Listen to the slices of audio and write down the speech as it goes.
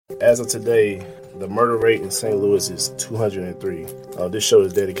As of today, the murder rate in St. Louis is 203. This show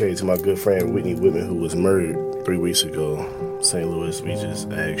is dedicated to my good friend Whitney Whitman, who was murdered 3 weeks ago. St. Louis, we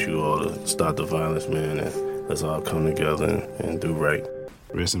just ask you all to stop the violence, man, and let's all come together and do right.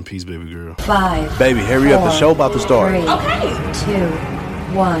 Rest in peace, baby girl. 5. Baby, hurry up. The show about to start. 3, Okay.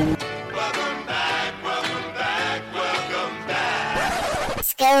 2, 1.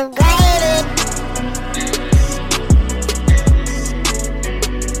 Go Grady.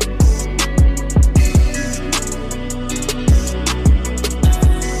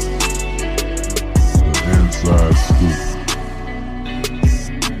 Inside Scoop.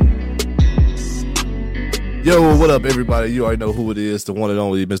 Yo, what up, everybody? You already know who it is. The one and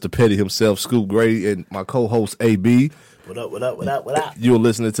only Mr. Petty himself, Scoop Grady, and my co-host, AB. What up, what up, what up, what up? You're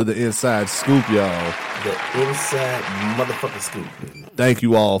listening to the Inside Scoop, y'all. The Inside motherfucking Scoop. Thank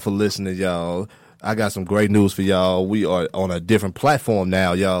you all for listening, y'all. I got some great news for y'all. We are on a different platform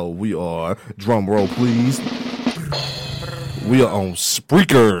now, y'all. We are, drum roll please, we are on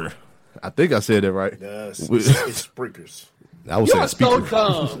Spreaker. I think I said that right. It's Spreakers. I was saying so Spreaker.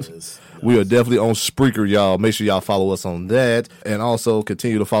 dumb. We are definitely on Spreaker, y'all. Make sure y'all follow us on that. And also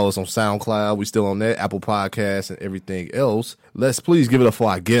continue to follow us on SoundCloud. We still on that, Apple Podcasts, and everything else. Let's please give it up for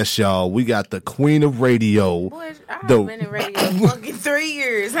our guest, y'all. We got the Queen of Radio. Boy, I've been in radio fucking 3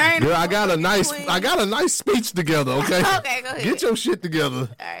 years. Girl, I got a nice speech together, okay? Okay, go ahead. Get your shit together.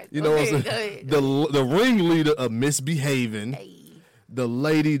 All right, you go know ahead, what I'm saying? The ringleader of Misbehaving. Hey. The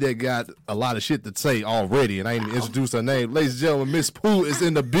lady that got a lot of shit to say already, and I ain't even introduced her name. Ladies and gentlemen, Miss Pooh is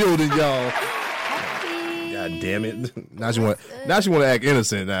in the building, y'all. God damn it! Now she want to act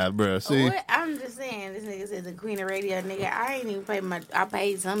innocent now, bro. See, What? I'm just saying, this nigga said the Queen of Radio, nigga. I ain't even paid I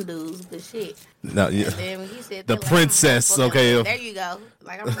paid some dues, but shit. no, yeah. And then when he said The that, princess, I'm a motherfucking- okay. There you go.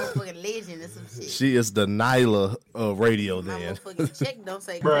 Like I'm a motherfucking legend or some shit. She is the Nyla of radio. My Then, motherfucking check don't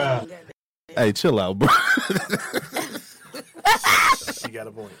say Bruh. Queen, goddamn. hey, chill out, bro. She got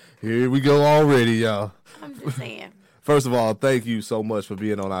a point. Here we go already, y'all. I'm just saying. First of all, thank you so much for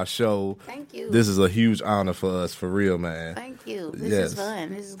being on our show. Thank you. This is a huge honor for us, for real, man. Thank you. This Yes. is fun.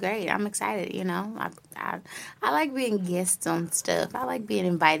 This is great. I'm excited. You know, I like being guests on stuff. I like being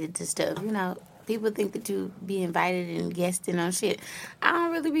invited to stuff. You know, people think that you be invited and guesting on shit. I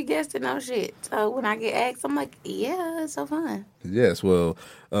don't really be guesting on shit. So when I get asked, I'm like, yeah, it's so fun. Yes, well,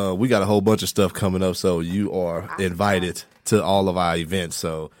 we got a whole bunch of stuff coming up, so you are invited to all of our events.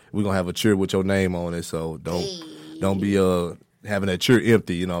 So we're gonna have a chair with your name on it. So don't be having that chair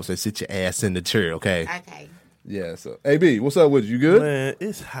empty. You know what I'm saying? Sit your ass in the chair, okay? Okay. Yeah. So AB, what's up with you? You good? Man,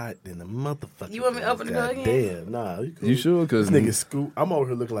 it's hot in the motherfucker. You want me to open the door again? Damn, nah. You, cool. You sure? Cause This nigga Scoop, I'm over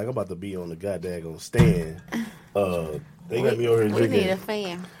here looking like I'm about to be on the goddamn stand. They got me over here We need a drinking.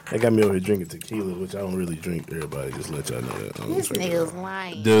 fan. They got me over here drinking tequila, which I don't really drink. Everybody, just let y'all know that. I don't This drink nigga's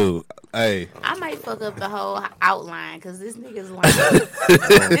lying. dude, hey, I might fuck up the whole outline because this nigga's lying.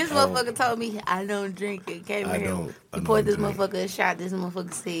 This motherfucker told me I don't drink it. Came I in here. don't. I He poured don't this drink. motherfucker a shot. This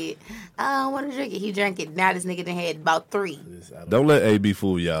motherfucker said, I don't want to drink it. He drank it. Now this nigga done had about 3. This, I don't let AB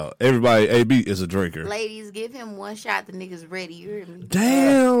fool y'all. Everybody, AB is a drinker. Ladies, give him one shot. The nigga's ready. You heard me?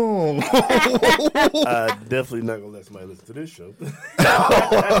 Damn. definitely not gonna let somebody listen to this show.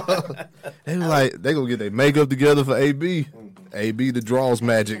 They like they gonna get their makeup together for AB. AB the draws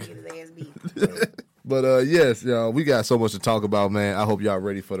magic. Get his ass beat. But yes, y'all, we got so much to talk about, man. I hope y'all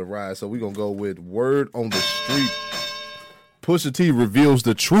ready for the ride. So we're gonna go with word on the street. Pusha T reveals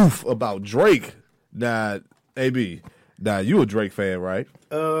the truth about Drake. Now, AB, now you a Drake fan, right?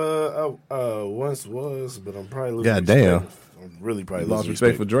 I once was, but I'm probably losing Goddamn. respect. I'm really probably Lost losing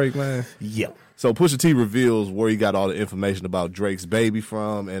respect for Drake, man. Yeah. So Pusha T reveals where he got all the information about Drake's baby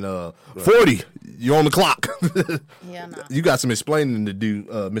from, and 40, you're on the clock. Hell no. You got some explaining to do,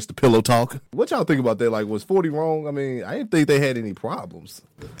 Mr. Pillow Talk. What y'all think about that? Like, was 40 wrong? I mean, I didn't think they had any problems.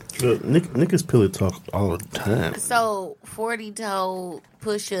 Look, niggas pillow talk all the time. So 40 told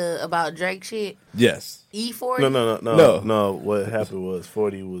Pusha about Drake shit. Yes. E40. No. What happened was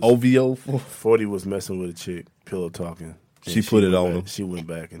 40 was OVO. 40 was messing with a chick, pillow talking. And She put it went on back- him. She went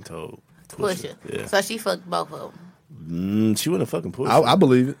back and told Pusha. Yeah. So she fucked both of them. She wouldn't fucking push. I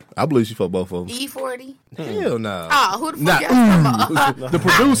believe it. I believe she fucked both of them. E40. Hell no. Oh, who the Nah, fuck y'all talking about? The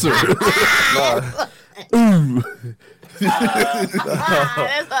producer. Ooh.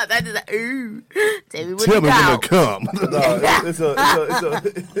 That's not, that is a ooh. Tell me when Tell to me when go. to come. No, it's a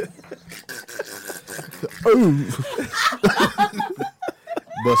Ooh.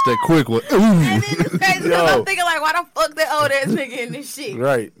 Bust that quick one. Ooh. And then it's crazy because Yo. I'm thinking like, why the fuck that old ass nigga in this shit?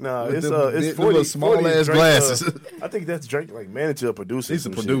 right. No, With it's them it's big 40 little small 40 is ass Drake, glasses. I think that's Drake, like manager or producer. He's a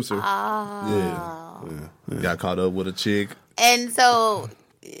some shit. producer. Oh. Yeah. Got caught up with a chick. And so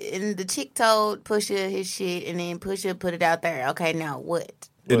and the chick told Pusha his shit, and then Pusha put it out there. Okay, now what?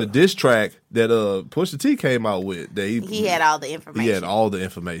 In the diss track that Pusha T came out with, that He had all the information. He had all the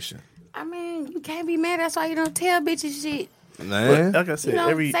information. I mean, you can't be mad. That's why you don't tell bitches shit. Man, like I said, You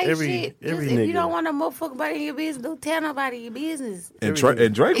don't every say every shit. every Just, nigga. if you don't want no motherfucker about in your business, don't tell nobody your business. and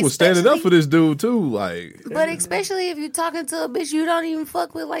Drake was standing up for this dude too. Like, But especially if you're talking to a bitch you don't even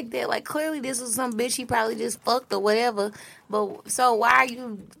fuck with like that. Like clearly this was some bitch he probably just fucked or whatever. But so why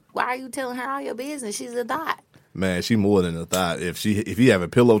are you telling her all your business? She's a thought. man, she more than a thought. If he have a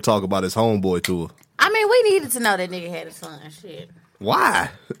pillow talk about his homeboy to her, I mean, we needed to know that nigga had a son. Shit. why?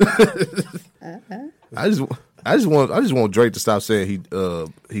 I just want Drake to stop saying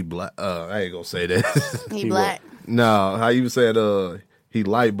he black. I ain't gonna say that. He black. No, how you said he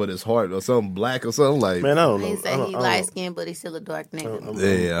light but his heart or something black or something like. Man, I don't know. He say he light skinned, but he's still a dark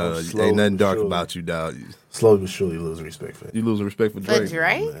nigga. Ain't nothing dark about you, dog. Slowly but surely losing respect for him. You losing respect for For Drake,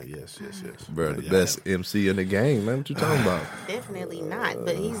 Drake? Man, yes. bro. The Yeah, best MC in the game, man. What you talking about? Definitely not,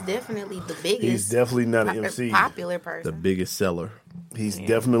 but he's definitely the biggest. He's definitely not an MC. Popular The person. biggest seller. He's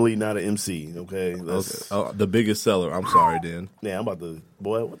definitely not an MC. Okay, The biggest seller. I'm sorry, then. Yeah, I'm about to.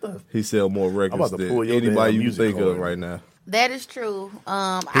 Boy, what the? He sell more I'm records about to than pull your anybody damn you music think of card. right now. That is true.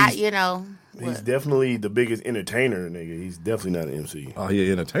 He's definitely the biggest entertainer, nigga. He's definitely not an MC. Oh, he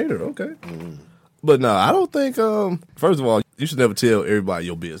an entertainer. Okay. But no, I don't think. First of all, you should never tell everybody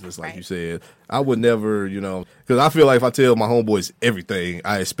your business, like you said. I would never, because I feel like if I tell my homeboys everything,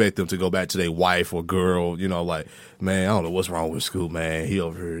 I expect them to go back to their wife or girl. Like, man, I don't know what's wrong with Scoop, man. He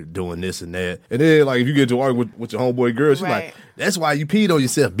over here doing this and that. And then, like, if you get to argue with your homeboy girl, she's like, "That's why you peed on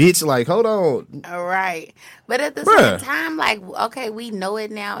yourself, bitch." Like, hold on. All right. But at the Bruh. same time, like, okay, we know it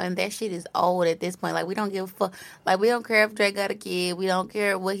now, and that shit is old at this point. Like, we don't give a fuck. Like, we don't care if Drake got a kid. We don't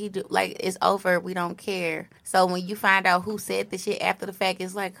care what he do. Like, it's over. We don't care. So when you find out who said the shit after the fact,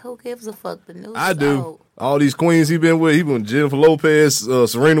 it's like, who gives a fuck? The news I is do. old. All these queens he been with Jennifer Lopez,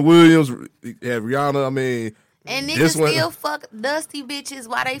 Serena Williams, he had Rihanna. I mean, And this niggas one- still fuck dusty bitches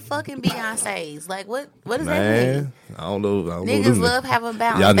while they fucking Beyonce's. Like, what does that mean? man, I don't know. Niggas them love having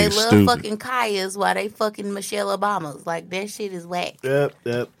balance. Y'all They niggas love stupid. fucking Kaya's while they fucking Michelle Obama's. Like, that shit is whack. Yep,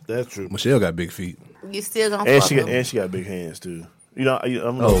 that's true. Michelle got big feet. You still gonna And fuck she them. got big hands too. I'm not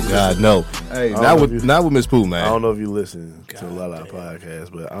Oh God, no! Hey, don't not know with if you- not with Miss Pooh, man. I don't know if you listen to a lot of our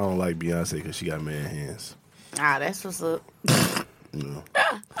podcasts, but I don't like Beyonce because she got man hands. Ah, that's what's up.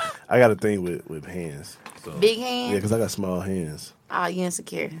 I got a thing with hands. So. Big Yeah, hand? because I got small hands. Oh, you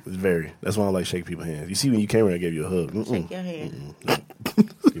insecure. It's very. That's why I don't like shaking people's hands. You see, when you came around, I gave you a hug. Shake your hand.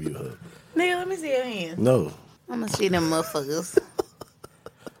 Give you a hug. Nigga, let me see your hand. No. I'm gonna see them motherfuckers.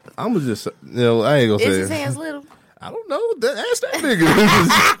 I'm gonna just, I ain't gonna Is his say. hands little? I don't know. Ask that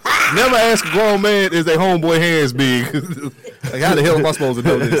nigga. Never ask a grown man, is their homeboy hands big? Like, how the hell am I supposed to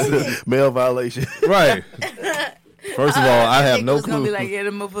know this? Male violation. Right. First of all, I have no It's gonna be clue. like, yeah,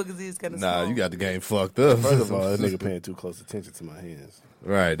 them motherfuckers is kind of Nah, you got the game fucked up. First of all, that nigga paying too close attention to my hands.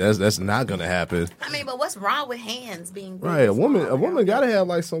 Right. That's not gonna happen. I mean, but what's wrong with hands being big Right. A and woman small? gotta have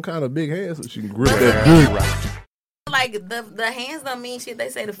like some kind of big hands so she can grip that dick. Like the hands don't mean shit. They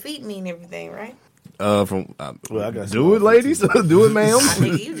say the feet mean everything, right? Well, I got Do small it, ladies. Do it, ma'am. I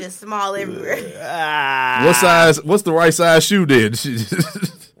think you just small everywhere. What size? What's the right size shoe? Then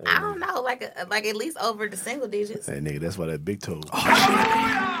I don't know, like at least over the single digits. Hey, nigga, that's why that big toe.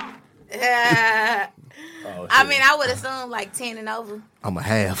 I mean, I would assume like 10 and over. I'm a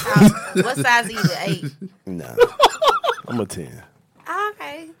half. What size are you? 8. Nah. I'm a 10.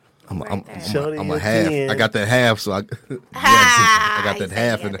 Okay. I'm Shorty a a half. 10. I got that half, so I I got that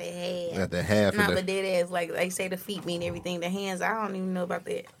half in the I got that half Nah, in but there. dead ass, like they say the feet mean everything. The hands, I don't even know about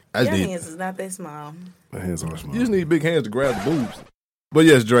that. I Your did. hands is not that small. My hands are small. You just need big hands to grab the boobs. But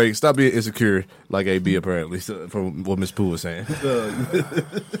yes, Drake, stop being insecure like AB apparently, from what Miss Pooh was saying.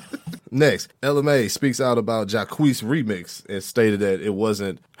 Next, LMA speaks out about Jacquees' remix and stated that it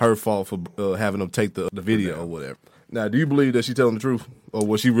wasn't her fault for having them take the video or whatever. Now, do you believe that she telling the truth? Or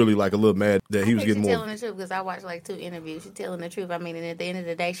was she really like a little mad that he was getting She's more? telling the truth because I watched like 2 interviews. She's telling the truth. I mean, and at the end of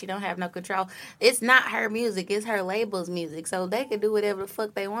the day, she don't have no control. It's not her music. It's her label's music. So they can do whatever the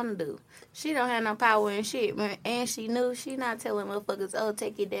fuck they want to do. She don't have no power and shit, man. And she knew she not telling motherfuckers, oh,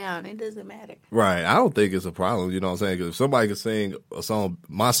 take it down. It doesn't matter. Right. I don't think it's a problem, you know what I'm saying? Because if somebody can sing a song,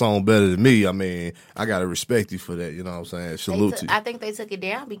 my song better than me, I mean, I got to respect you for that, you know what I'm saying? Salute to you. I think they took it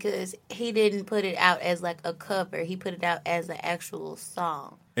down because he didn't put it out as like a cover. He put it out as an actual song.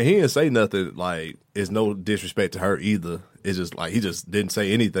 song. And he didn't say nothing like it's no disrespect to her either. It's just like he just didn't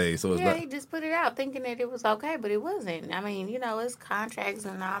say anything. So it's Yeah, not. he just put it out thinking that it was okay, but it wasn't. I mean, it's contracts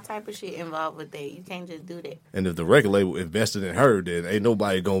and all type of shit involved with that. You can't just do that. And if the record label invested in her, then ain't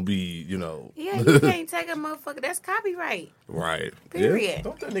nobody gonna be, Yeah, you can't take a motherfucker. That's copyright. right. Period. Yeah.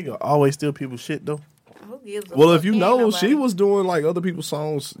 Don't that nigga always steal people's shit though? Who gives a Well, fuck? if you Ain't know, nobody. she was doing like other people's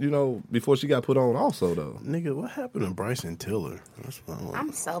songs, before she got put on also though. Nigga, what happened to Bryson Tiller? That's what I want.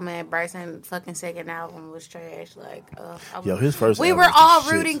 I'm so mad. Bryson fucking second album was trash. Like, Yo, his first we album were was the all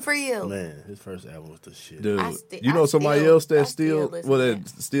shit. rooting for you. Man, his first album was the shit. Dude, I somebody still- else that I still listen to that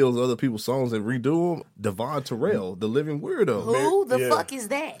steals other people's songs and redo them? Devon Terrell, the Living Weirdo. Who the Yeah. fuck is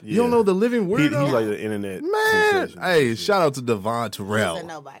that? You don't know the Living He, Weirdo? he's like the internet Man, sensation. hey, shout out to Devon Terrell. He's a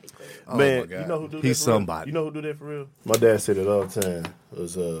nobody. Clear. Oh Man, my God. you know who do that He's for real? somebody. You know who do that for real? My dad said it all the time. It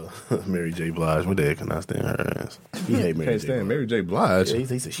was Mary J. Blige. My dad cannot stand her ass. He hate Mary Can't J. stand Blige. Mary J. Blige. Yeah,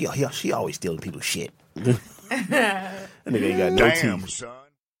 he said she always stealing people's shit. That nigga ain't got no teeth. son.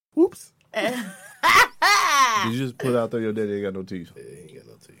 Whoops. Did you just put out there your daddy ain't got no teeth? Yeah, he ain't got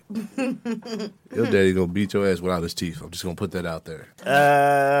no teeth. Your daddy gonna beat your ass without his teeth. I'm just gonna put that out there.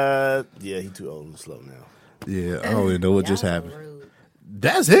 Yeah, he too old and slow now. Yeah, I don't even know what just Y'all happened. rude.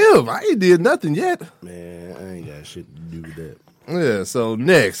 That's him. I ain't did nothing yet. Man, I ain't got shit to do with that. Yeah, so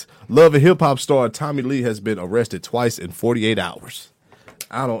next, Love and Hip Hop star Tommy Lee has been arrested twice in 48 hours.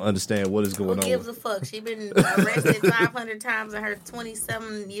 I don't understand what is Who going gives on. a fuck? She been arrested 500 times in her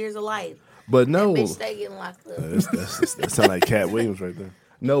 27 years of life. But no, Bitch, stay getting locked up. That sound like Cat Williams right there.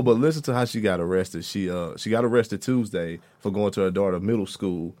 no, but listen to how she got arrested. She got arrested Tuesday for going to her daughter's middle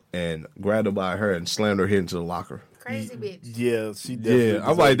school and grabbed her by her and slammed her head into the locker. Crazy bitch. Yeah, she definitely. Yeah,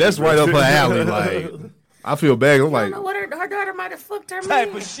 I'm like, that's right up her alley. Like, I feel bad. I'm I like, don't know what her daughter might have fucked her Type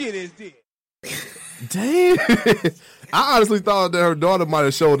man. of shit is this? damn. I honestly thought that her daughter might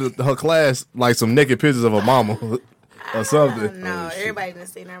have showed her class like some naked pictures of her mama or something. No, everybody done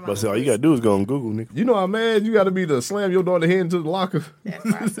seen her mama. But see, all you gotta do is go on Google, nigga. You know how mad you got to be to slam your daughter head into the locker. That's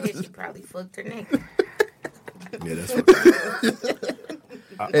why I said she probably fucked her nigga. Yeah, that's.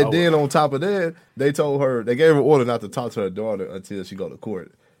 And then on top of that, they gave her order not to talk to her daughter until she go to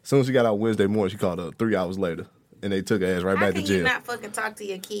court. As soon as she got out Wednesday morning, she called her 3 hours later, and they took her ass right How back can to you jail. not fucking talk to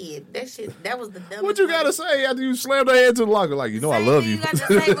your kid? That was the dumbest. What you gotta say after you slammed her head into the locker? Like, I Same love thing you. You got to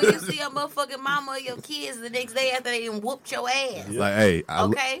say when you see your motherfucking mama or your kids the next day after they done whooped your ass. Like, hey,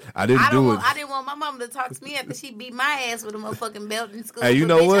 Okay, I didn't do it. I didn't want my mama to talk to me after she beat my ass with a motherfucking belt in school. Hey, you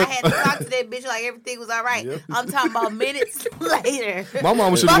But know bitch, what? I had to talk to that bitch like everything was all right. I'm talking about minutes later. My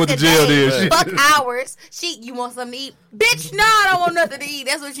mama should've Fuck went to a jail day, then. Shit. Fuck hours. You want something to eat? Bitch, no, I don't want nothing to eat.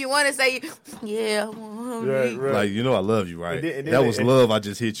 That's what you want to say. Yeah, I want something to Right, eat. right. Like, I love you, right? And then That was love I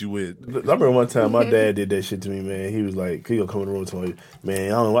just hit you with. I remember one time my dad did that shit to me, man. He was like, he gonna come in the room and tell me, man,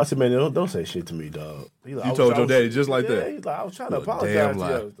 I don't know. I said, man, don't say shit to me, dog. He like, You I told I your daddy just like yeah, that? He's like, I was trying to You a apologize damn to lie.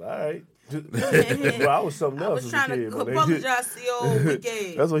 you. I was like, all right. Bro, I was something I else was as trying a kid. to my nigga. apologize to your old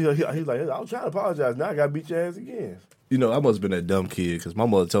weekend. That's what he's like, I was trying to apologize. Now I gotta beat your ass again. I must have been that dumb kid because my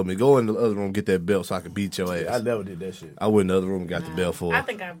mother told me, go in the other room, get that belt so I could beat your ass. I never did that shit. I went in the other room and got the belt for I her.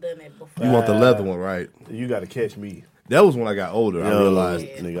 think I've done that before. You want the leather one, right? You gotta catch me. That was when I got older. I realized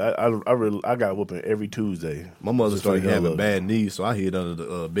nigga, I got whooping every Tuesday. my mother Just for started the hell having of it. bad knees, so I hid under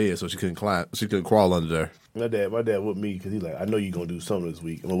the bed so she couldn't climb. She couldn't crawl under there. My dad whooped me because he's like, I know you gonna do something this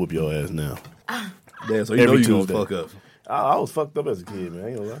week. I'm gonna whoop your ass now. Yeah, so you Every know you gonna Tuesday. fuck up. I was fucked up as a kid, man. I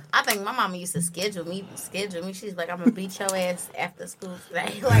ain't gonna lie. I think my mama used to schedule me. She's like, I'm gonna beat your ass after school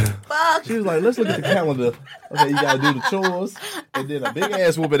today. Like, fuck. She was like, let's look at the calendar. Okay, you gotta do the chores, and then a big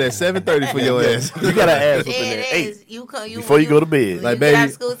ass whooping at 7:30 for your ass. You got an ass Yeah, whooping at it 8 is. before you go to bed. When Like, you get out baby,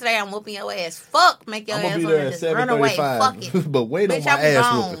 of school today, I'm whooping your ass. Fuck, make your I'm gonna ass be on there and at just run away. Fuck 7:35. it. But wait Bitch, on my ass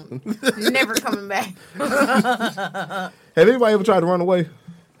I'm whooping. gone. Never coming back. Have anybody ever tried to run away?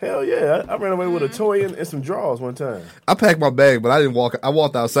 Hell yeah. I ran away with a toy and some drawers one time. I packed my bag, but I didn't walk. I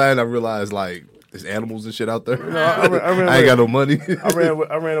walked outside and I realized like there's animals and shit out there. I ran I away. ain't got no money. I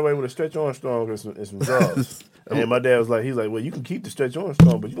ran away with a Stretch Armstrong and some drawers. And my dad was like, he's like, well, you can keep the Stretch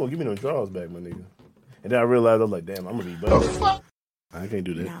Armstrong, but you gonna give me them drawers back, my nigga. And then I realized I was like, damn, I'm gonna be bugged. I can't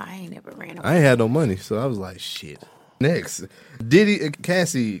do that. No, I ain't never ran away. I ain't had no money, so I was like, shit. Next, Diddy and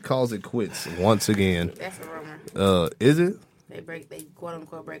Cassie calls it quits once again. That's a rumor. Is it? They quote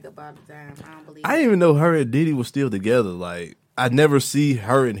unquote break up all the time. I don't believe I didn't even know her and Diddy was still together. Like, I never see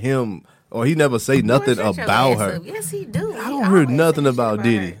her and him, or he never say nothing about her. Yes, he do. I don't hear nothing about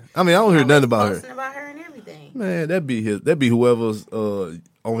Diddy. I mean, I don't hear nothing about her. About her and everything. Man, that'd be whoever's on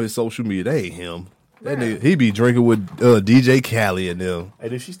his social media. That ain't him. That nigga, he be drinking with DJ Khaled and them. Hey,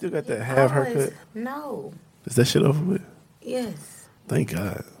 did she still got that half haircut? No. Is that shit over with? Yes. Thank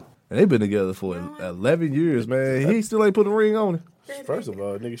God. And they've been together for 11 years, man. He still ain't put a ring on it. First of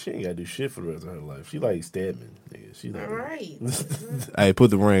all, nigga, she ain't gotta do shit for the rest of her life. She like stabbing, nigga. She like, All right. Hey, put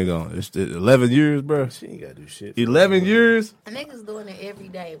the ring on. It's 11 years, bro. she ain't gotta do shit. 11 years? A niggas doing it every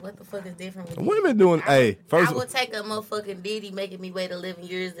day. What the fuck is different with Women doing, hey, first I would take a motherfucking Diddy making me wait 11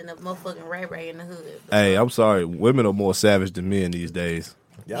 years than a motherfucking Ray in the hood. hey, I'm sorry. Women are more savage than men these days.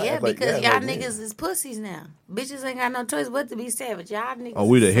 Y'all Yeah, act like- because act y'all like men. niggas is pussies now. Bitches ain't got no choice but to be savage. Y'all niggas. Are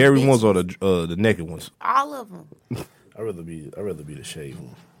we the is hairy some ones or bitches. the naked ones? All of them. I'd rather be the shaved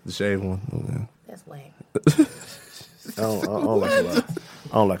one. The shaved one? Okay. That's whack. I don't like a lot.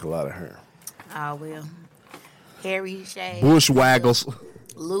 I don't like a lot of hair. Oh well. Hairy, shaved, Bushwaggles.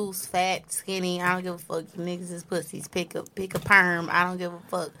 loose, fat, skinny. I don't give a fuck. You niggas is pussies. Pick a perm. I don't give a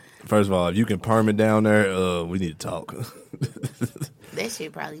fuck. First of all, if you can perm it down there, we need to talk. That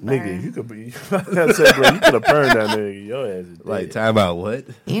shit probably burn. Nigga, you could be. I said, bro, you could have burned down there. Your ass is dead. Like, time out, what?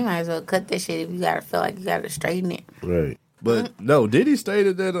 You might as well cut that shit if you gotta feel like you gotta straighten it. Right. But no, Diddy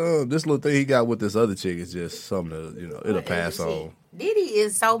stated that this little thing he got with this other chick is just something to, it'll pass Whatever on. shit. Diddy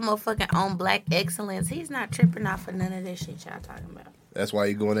is so motherfucking on black excellence. He's not tripping off for none of that shit y'all talking about. That's why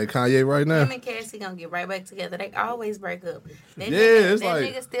he going at Kanye right now. Him and Cassie gonna get right back together. They always break up. That Yeah, nigga, it's that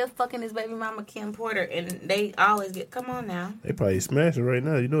like- nigga still fucking his baby mama Kim Porter, and they always get. Come on now, They probably smashing right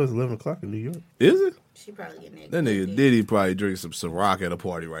now. You know it's 11 o'clock in New York. Is it? she probably getting That nigga Diddy probably drinking some Ciroc at a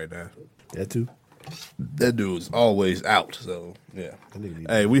party right now. That too. That dude's always out, so yeah. That nigga need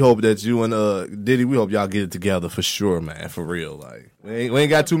Hey, we hope that you and Diddy, we hope y'all get it together for sure, man, for real. Like we ain't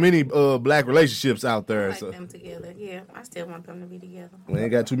got too many black relationships out there, like so them together. Yeah, I still want them to be together. we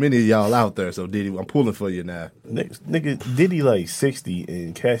ain't got too many of y'all out there. So Diddy, I'm pulling for you now. Next, nigga, Diddy like 60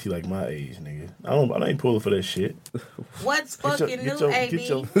 and Cassie like my age, nigga. I ain't pulling for that shit. What's fucking new, AB? Get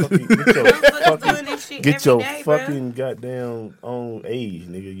your fucking, Motherfuckers doing this shit get every your day, bro. fucking goddamn own age,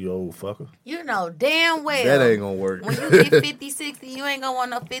 nigga, you old fucker. You know damn well That ain't gonna work. when you get 50, 60, you ain't gonna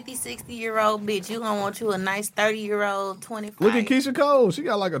want no 50, 60-year-old bitch. You gonna want you a nice 30-year-old, 25. Look at Keisha Cole. She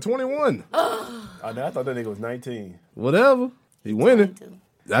got like a 21. I thought that nigga was 19. Whatever. He winning.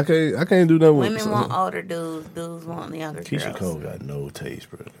 I can't do nothing with Women want older dudes. Dudes want younger Keisha girls. Cole got no taste,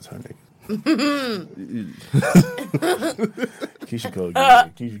 bro. That's her nigga. Keisha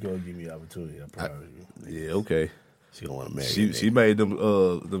Cole give me opportunity. I'm proud of you. Yeah, okay. She don't want to marry. She made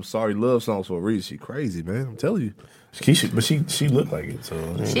them sorry love songs for a reason. She crazy, man. I'm telling you. Keisha, but she looked like it.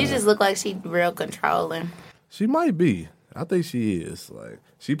 So She just look like she real controlling. She might be. I think she is. Like,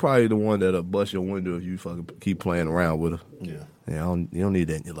 she probably the one that'll bust your window if you fucking keep playing around with her. yeah. Yeah, you don't need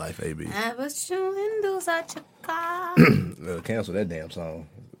that in your life, AB. I was your windows out your car. Cancel that damn song.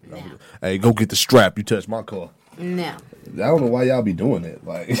 No. Hey, go get the strap. You touched my car. No. I don't know why y'all be doing that.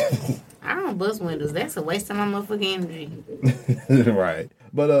 Like, I don't bust windows. That's a waste of my motherfucking energy. right.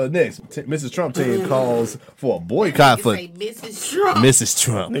 But next, Mrs. Trump team calls for a boycott You for say Mrs. Trump. Mrs.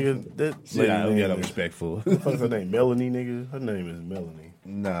 Trump. Nigga, that Yeah, lady we got no name is- respect for her. What the fuck's her name? Melanie, nigga. Her name is Melanie.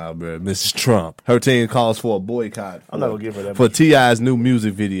 Nah, bro. Mrs. Trump. Her team calls for a boycott. I'm not gonna give her that for much. T.I.'s new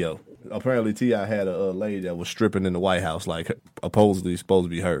music video. Apparently, T.I. had a lady that was stripping in the White House, like supposedly supposed to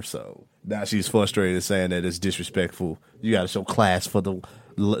be her. So now she's frustrated, saying that it's disrespectful. You got to show class for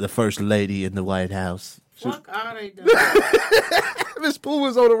the first lady in the White House. Fuck all they do. Miss Pooh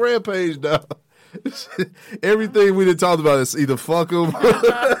was on a rampage, though. Everything we done talked about is either fuck him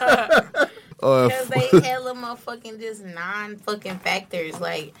or Because they hella motherfucking just non-fucking factors.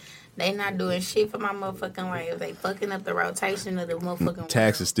 Like, they not doing shit for my motherfucking life. They fucking up the rotation of the motherfucking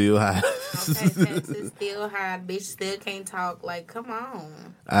taxes still high. Okay, taxes still high. Bitch still can't talk. Like, come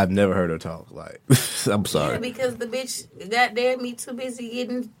on. I've never heard her talk. Like, I'm sorry. Yeah, because the bitch goddamn me too busy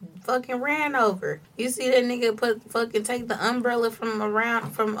getting fucking ran over. You see that nigga fucking take the umbrella from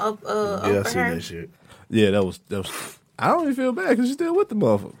up Yeah, I over seen her? that shit. Yeah, that was. I don't even feel bad because she's still with the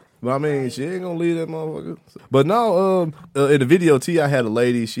motherfucker. But I mean, she ain't gonna leave that motherfucker. But no, in the video, T.I. had a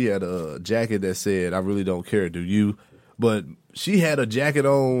lady. She had a jacket that said, "I really don't care, do you?" But she had a jacket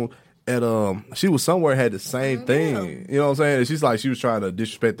on at she was somewhere had the same thing. You know what I'm saying? And she's like, she was trying to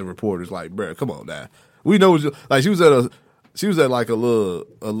disrespect the reporters. Like, bruh, come on now. We know what like she was at like a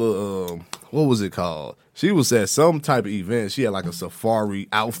little what was it called? She was at some type of event. She had like a safari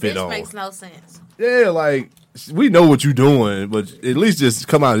outfit Bitch on. makes no sense. Yeah, like, we know what you're doing, but at least just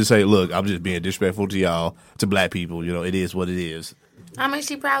come out and say, look, I'm just being disrespectful to y'all, to black people. You know, it is what it is. I mean,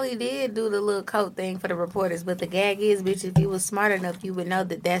 she probably did do the little coat thing for the reporters, but the gag is, bitch, if you was smart enough, you would know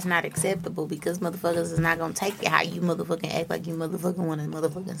that that's not acceptable because motherfuckers is not going to take it how you motherfucking act like you motherfucking want to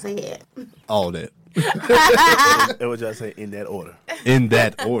motherfucking say it. All that. That's what y'all say in that order. In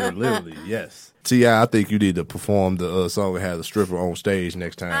that order, literally, yes. T.I., I think you need to perform the song and have the stripper on stage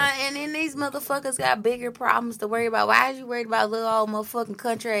next time. And then these motherfuckers got bigger problems to worry about. Why is you worried about little old motherfucking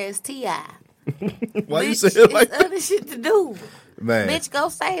country ass T.I.? Why you Bitch, say it like it's that? other shit to do. Man. Bitch, go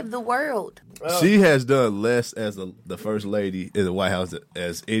save the world. She has done less as the first lady in the White House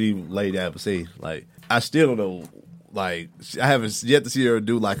as any lady I ever seen. Like, I still don't know. Like, I haven't yet to see her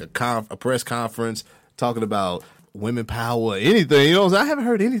do like a press conference talking about women power or anything. You know what I'm saying? I haven't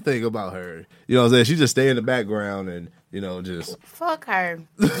heard anything about her. You know what I'm saying? She just stay in the background and, you know, just Fuck her.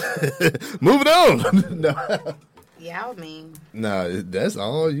 moving on. No. Y'all mean. Nah, that's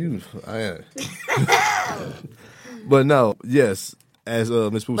all you. But no, yes, as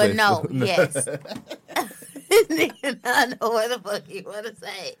Miss Pooh But said. no, yes. Nigga, I know what the fuck you want to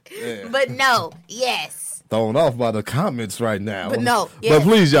say. Yeah. But no, yes. Thrown off by the comments right now. But no, But yes,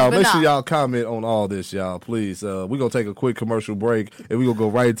 please, y'all, but make sure no. y'all comment on all this, y'all. Please. We're going to take a quick commercial break, and we're going to go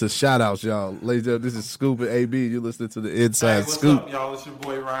right into shout-outs, y'all. Ladies and gentlemen, this is Scoop and AB. You're listening to the Inside What's Scoop. up, y'all? It's your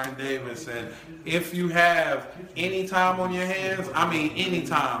boy Ryan Davis, and if you have any time on your hands, I mean any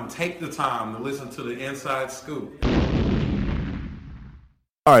time, take the time to listen to the Inside Scoop.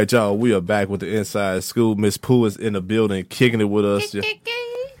 All right, y'all, we are back with the Inside Scoop. Miss Pooh is in the building, kicking it with us.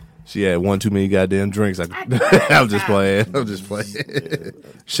 She had one too many goddamn drinks. I'm just playing. I'm just playing.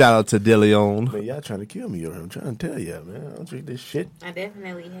 Shout out to DeLeon. Man, y'all trying to kill me over here. I'm trying to tell y'all, man. I don't drink this shit. I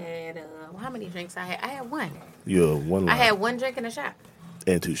definitely had, how many drinks I had? I had one. You're one I line had one drink and a shot.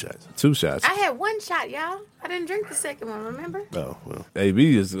 and 2 shots. 2 shots. I had one shot, y'all. I didn't drink the second one, remember? Oh, well.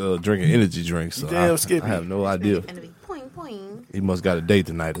 AB is drinking energy drinks. So Damn, I Skippy. have no idea. It's gonna be poing. He must got a date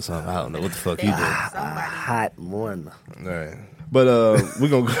tonight or something. I don't know what the fuck he did. Somebody. Hot one. All right. But we're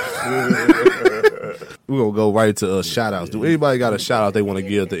gonna go right to shout outs. Do anybody got a shout out they want to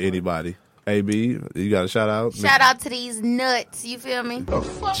give to anybody? AB, you got a shout out? Shout out to these nuts, you feel me?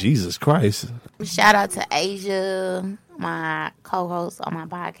 Jesus Christ. Shout out to Asia, my co-host on my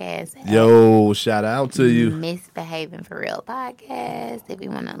podcast. Yo, shout out to you. Misbehaving for Real podcast. If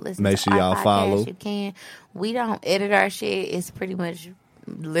you want to listen Make to sure our y'all podcast, follow. you can. We don't edit our shit. It's pretty much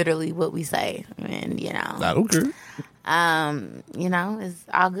literally what we say. And, you know. I don't care. You know, it's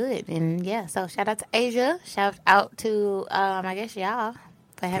all good. And yeah, so shout out to Asia. Shout out to I guess y'all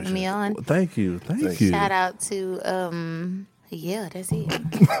for having me on. Thank you. Thank you. Shout out to yeah, that's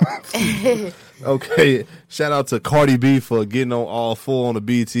it. Okay. Shout out to Cardi B for getting on all 4 on the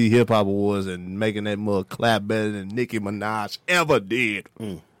BT Hip Hop Awards and making that mug clap better than Nicki Minaj ever did.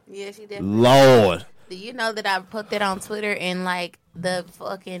 Yeah, she definitely. Lord. Do you know that I put that on Twitter and like the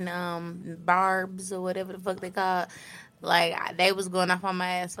fucking barbs or whatever the fuck they call, like they was going off on my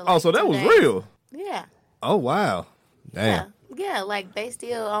ass for like Oh, so that 2 was days. real. Yeah. Oh wow. Damn. Yeah, like they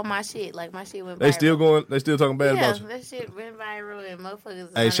still on my shit. Like my shit went viral. They still talking bad Yeah, about you. that shit went viral and motherfuckers.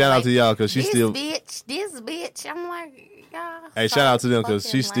 Hey, on shout there out like, to y'all because she this still. bitch. I'm like, y'all. Hey, so shout out to them because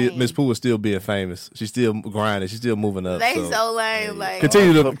fucking she still lame. Miss Pooh is still being famous. She's still grinding. She's still moving up. They so. so lame. Like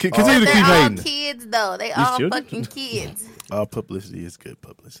Continue to But keep they're all hating. kids though. They all children? fucking kids. All publicity is good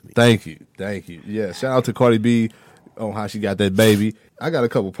publicity. Thank you. Yeah, shout out to Cardi B on how she got that baby. I got a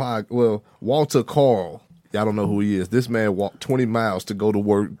couple Walter Carl. Y'all don't know who he is. This man walked 20 miles to go to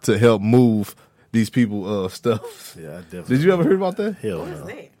work to help move these people stuff. Yeah, I definitely. Did you ever hear about that? Hell no.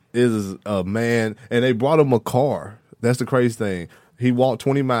 It is a man, and they brought him a car. That's the crazy thing. He walked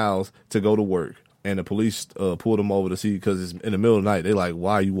 20 miles to go to work, and the police pulled him over to see because it's in the middle of the night. They're like,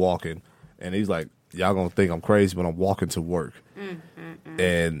 "Why are you walking?" And he's like, "Y'all gonna think I'm crazy, but I'm walking to work."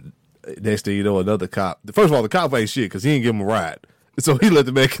 And next thing you know, another cop. First of all, the cop ain't shit because he ain't give him a ride. So he let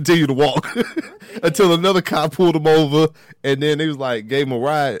the man continue to walk until another cop pulled him over, and then he was like, gave him a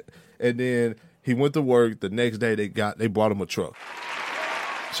ride, and then he went to work. The next day they brought him a truck.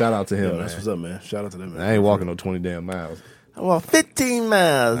 Shout out to him, Yo, man. that's what's up, man. Shout out to them, man. I ain't walking no 20 damn miles. I walk 15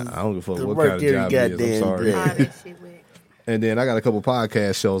 miles. I don't give a fuck to what work kind of job every it is. I'm goddamn sorry. day. All that shit went. And then I got a couple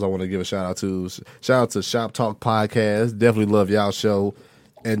podcast shows I want to give a shout out to. Shout out to Shop Talk Podcast. Definitely love y'all show.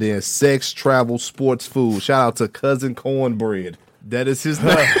 And then Sex, Travel, Sports, Food. Shout out to Cousin Cornbread. That is his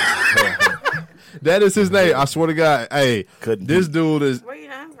name. That is his name. I swear to God. Hey, Couldn't this dude is. Where you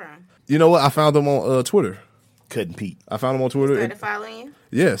know from? You know what? I found him on Twitter. Couldn't Pete. I found him on Twitter. Started following you.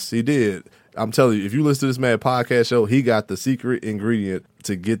 Yes, he did. I'm telling you, if you listen to this man podcast show, he got the secret ingredient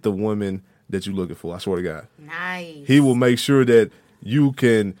to get the woman that you're looking for. I swear to God. Nice. He will make sure that you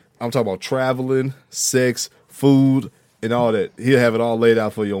can, I'm talking about traveling, sex, food, and all that. He'll have it all laid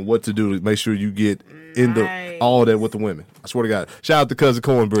out for you on what to do to make sure you get into all that with the women. I swear to God. Shout out to Cousin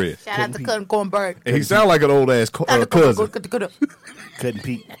Cornbread. Shout out to Cousin Cornbread. And he sound like an old ass cousin. Couldn't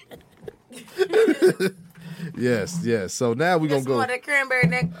Pete. Yes. So now we're gonna Just go. want a cranberry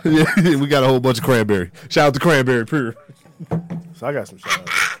neck. Yeah, we got a whole bunch of cranberry. Shout out to Cranberry Pure. So I got some shout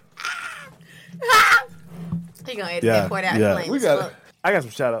outs. He gonna edit that part out. yeah. Lame We as got fuck. I got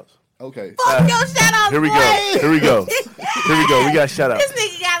some shout outs. Okay. Fuck your shout outs, Here we boy. go. Here we go. We got shout outs.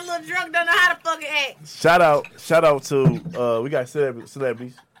 This nigga got a little drunk, don't know how to fucking act. Shout out to we got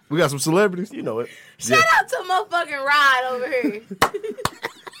celebrities. We got some celebrities. You know it. Shout out to motherfucking Rod over here.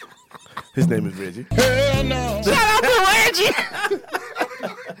 His name is Reggie. Shout out to Reggie.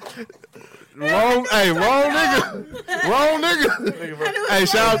 Wrong nigga. Hey,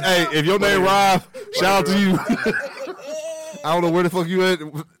 shout out. Hey, if your name Rob, shout out to you. I don't know where the fuck you at.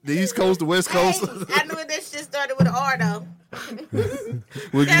 The East Coast, the West Coast. I knew this shit started with an R though.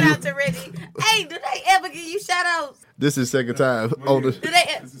 Shout out to Reggie. Hey, do they ever give you shout outs? This is second time. Do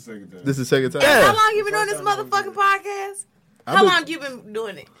they? This is second time. How long you been doing this motherfucking podcast? How long you been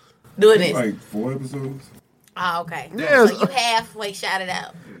doing it? Doing this? Like 4 episodes. Oh, okay. Yeah. So you halfway shouted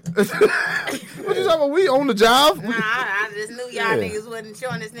out. What you talking about? We on the job. Nah, I just knew y'all niggas wasn't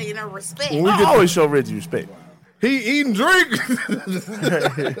showing this nigga no respect. I always show Reggie respect. He eating drink.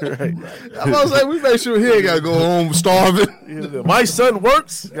 Right. I'm about to say we make sure he ain't gotta go home starving. My son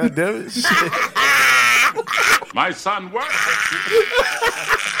works. God damn it. My son works.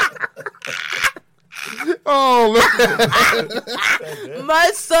 Oh man, My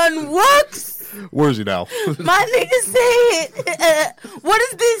son works. where's he now? My nigga said, "What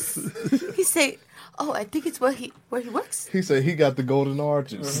is this?" He said, "Oh, I think it's where he works." He said he got the golden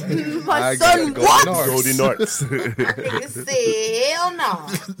arches. My I got son the what? golden arches. Golden Arts. Nigga said, "Hell no."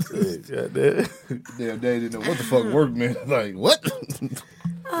 God damn it. Damn, they didn't know what the fuck work meant. Like what? Do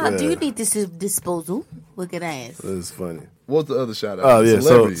you need this disposal? Look at ass. That's funny. What's the other shout out? Oh yeah, so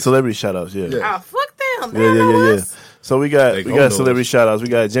Celebrities. celebrity shout outs, yeah. Yeah. Oh, fuck them. Yeah. So we got They gonna know celebrity shout outs. We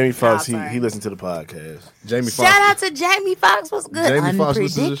got Jamie Foxx, sorry. he listened to the podcast. Jamie Foxx. Shout out to Jamie Foxx. What's good? Jamie Foxx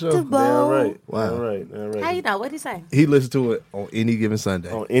listens to the show? Unpredictable. Damn right. Wow. All right. How you know? What'd he say? He listened to it on any given Sunday.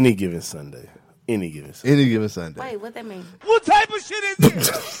 On any given Sunday. Any given Sunday. Any given Sunday. Wait, what that mean?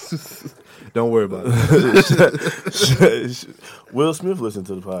 Don't worry about it. Will Smith listened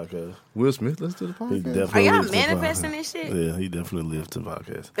to the podcast. Will Smith listened to the He podcast. definitely Are y'all listened to the manifesting podcast. this shit? Yeah, he definitely lived to the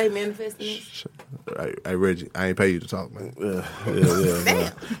podcast. They manifesting it? Hey Reggie, I ain't pay you to talk, man.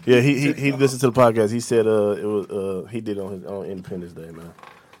 Yeah. He listened to the podcast. He said it was he did it on his own Independence Day, man.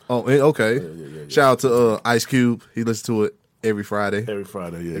 Oh, okay. Yeah. Shout out to Ice Cube. He listens to it every Friday. Every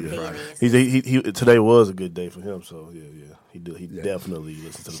Friday, yeah. Friday. He today was a good day for him, so yeah. He definitely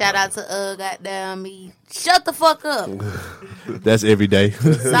listened to the Shout out podcast. to goddamn me. Shut the fuck up. That's every day.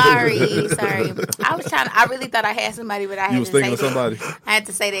 Sorry. I really thought I had somebody, but I had You to was say thinking of somebody. I had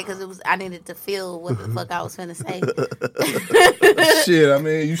to say that because I needed to feel what the fuck I was finna say. Shit, I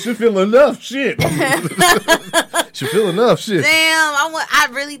mean, you should feel enough. Shit. Should feel enough. Shit. Damn, I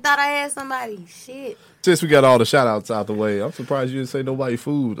really thought I had somebody. Shit. Since we got all the shout outs out the way, I'm surprised you didn't say nobody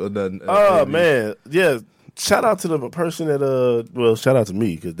food or nothing. Oh man, yeah. Shout out to the person that shout out to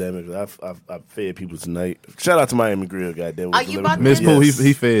me because damn it, I've fed people tonight. Shout out to Miami Grill, goddamn. Oh, you about to- Miss Pooh, Yes.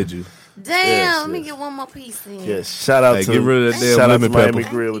 he fed you. Damn, Yes, let me yes. get one more piece then. Yes, shout out Hey, to get rid of that damn shout out to lemon Miami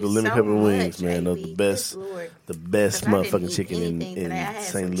pepper. Grill with the Thank you lemon so pepper much, wings, man. They're baby. the best, Good Lord. the best 'Cause I didn't motherfucking eat chicken anything in today. I had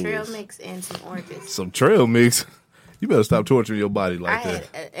St. some trail Louis. mix and some oranges. Some trail mix. You better stop torturing your body like that.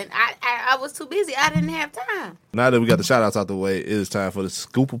 I was too busy. I didn't have time. Now that we got the shout outs out the way, it is time for the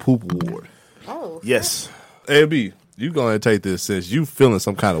Scoop of Poop Award. Oh. Yes. AB, you go ahead and take this since you feeling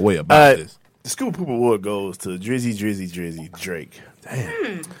some kind of way about this. The Scoop Poop Award goes to Drizzy Drake.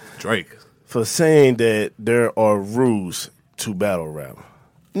 Damn. Drake. For saying that there are rules to battle rap.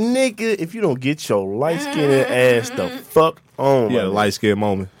 Nigga, if you don't get your light skinned ass the fuck on, You had a my light skin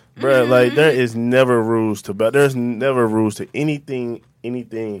moment. bruh, like there is never rules to battle. There's never rules to anything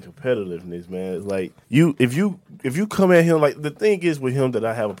competitiveness, man. It's like if you come at him, like the thing is with him that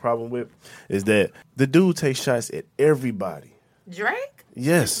I have a problem with is that the dude takes shots at everybody. Drake?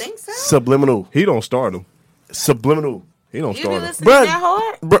 Yes. You think so? Subliminal. He don't start him. Subliminal. He don't You start been him. listening that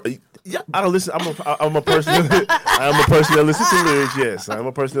hard? Bruh, yeah, I don't listen. I'm a person. I'm a person that listens to lyrics. Yes, I'm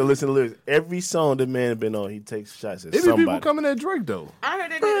a person that listens to lyrics. Every song that man been on, he takes shots at It be somebody. people coming at Drake though. I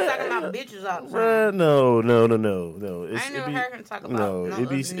heard that nigga talking about bitches all the time. Bruh, no. I ain't never heard him talk about no. no It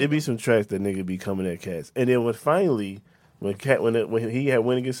be other some tracks that nigga be coming at cats, and then when finally When he had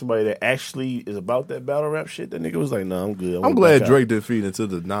went against somebody that actually is about that battle rap shit, that nigga was like, "Nah, I'm good." I'm glad Drake didn't feed into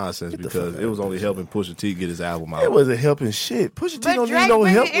the nonsense because it was only helping Pusha T get his album out. It wasn't helping shit. Pusha T But don't Drake need no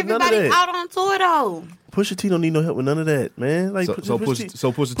bringing help with none of everybody that. out on tour though. Pusha T don't need no help with none of that, man. Like, So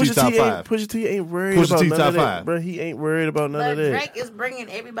Pusha T top ain't- five. Pusha T ain't worried Pusha about T none top of that, five. bro. He ain't worried about none But of that. Drake is bringing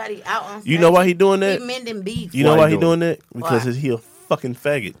everybody out on stage. You know why he doing that? He mending beef. You know Why why he he doing that? Because Why? he a fucking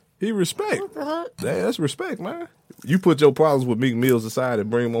faggot. He respect. What the fuck? That's respect, man. You put your problems with Meek Mills aside and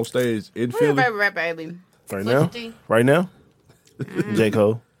bring him on stage in Who's your Philly. favorite rapper, baby? Right Pusha now? T. Right now? J.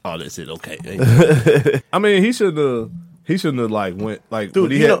 Cole. Oh, that's it. Okay. I mean, he shouldn't have. He shouldn't have like went like Dude,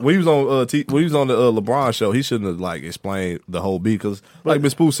 when he you know- when he was on when he was on the LeBron show. He shouldn't have like explained the whole beat because like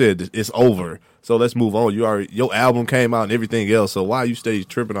Miss Pooh said, it's over. So let's move on. Your album came out and everything else. So why you stay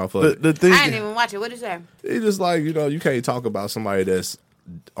tripping off of it? The thing, I didn't even watch it. What did you say? It's just like you can't talk about somebody that's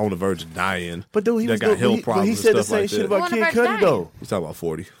on the verge of dying. but dude, he that was got doing, health but problems. he said the and stuff same like shit that. about Who Kid on the first Cudi day? though. He's talking about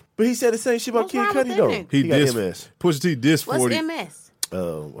 40. But he said the same shit about What's Kid wrong with Cudi that though. then? He got dissed MS. Pusha T dissed What's 40. MS?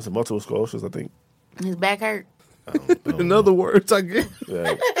 What's it? Multiple sclerosis, I think. His back hurt. In other words, I guess.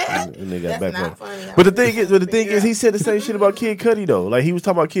 Yeah, and they got That's back not on. funny. But the thing is, he said the same shit about Kid Cudi though. Like he was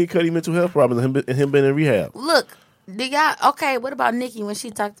talking about Kid Cudi mental health problems and him being in rehab. Look, did y'all okay? What about Nicki when she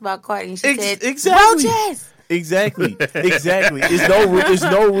talked about Cardi and she said exactly. roaches? Exactly. There's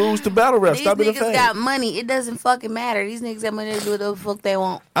no rules to battle rap. These Stop being a niggas fag. got money. It doesn't fucking matter. These niggas got money to do whatever the fuck they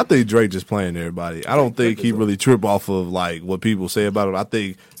want. I think Drake just playing everybody. I don't think he really trip off of like what people say about him. I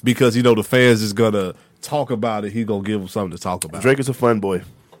think because the fans is gonna talk about it, he gonna give them something to talk about. Drake is a fun boy.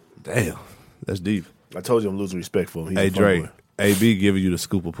 Damn, that's deep. I told you I'm losing respect for him. He's Hey a fun Drake, boy. AB giving you the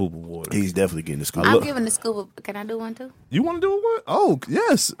Scoop of Poop Award. He's definitely getting the scoop. I'm giving the scoop. Can I do one too? You want to do one? Oh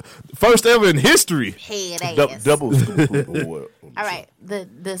yes, first ever in history. Head ass. Double scoop award. All right.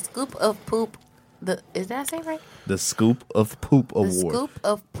 The scoop of poop. Is that say right? The Scoop of Poop The Award. scoop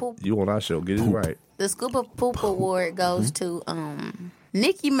of poop. You on our show? Get it right. The scoop of poop award goes to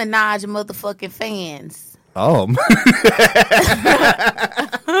Nicki Minaj motherfucking fans. Oh,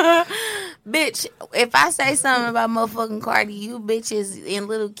 Bitch, if I say something about motherfucking Cardi, you bitches and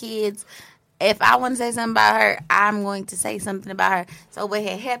little kids, if I want to say something about her, I'm going to say something about her. So what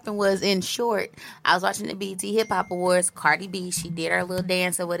had happened was, in short, I was watching the BET Hip Hop Awards. Cardi B, she did her little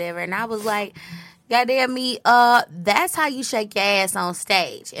dance or whatever, and I was like, goddamn me, that's how you shake your ass on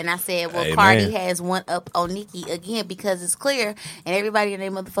stage. And I said, well, Amen. Cardi has one up on Nicki again because it's clear, and everybody in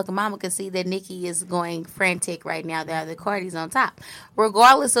their motherfucking mama can see that Nicki is going frantic right now. The Cardi's on top.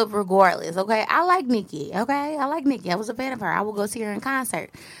 Regardless, okay? I like Nicki, okay? I like Nicki. I was a fan of her. I will go see her in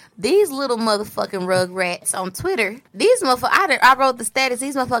concert. These little motherfucking rugrats on Twitter, these motherfuckers, I wrote the status,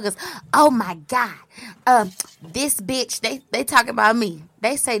 these motherfuckers, oh my God, this bitch, they talking about me.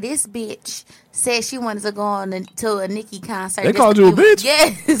 They say this bitch said she wanted to go on to a Nicki concert. They called you a bitch?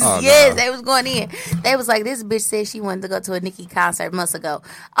 Yes, Oh, yes, no. they was going in. They was like, this bitch said she wanted to go to a Nicki concert months ago.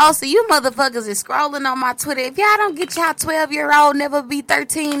 Oh, so you motherfuckers is scrolling on my Twitter. If y'all don't get y'all 12-year-old, never be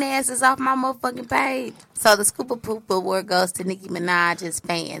 13 asses off my motherfucking page. So the Scoop of Poop Award goes to Nicki Minaj's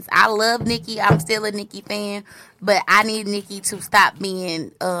fans. I love Nicki. I'm still a Nicki fan, but I need Nicki to stop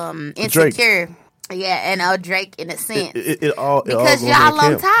being insecure. Yeah, and Drake in a sense. It all Because goes y'all on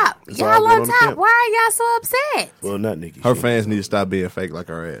on camp. top. It's all Y'all going on on top. camp. Why are y'all so upset? Well, not Nicki. her fans need to stop being fake like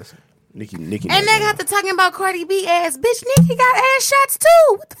her ass. Nicki. And they got to talking about Cardi B ass. Bitch, Nicki got ass shots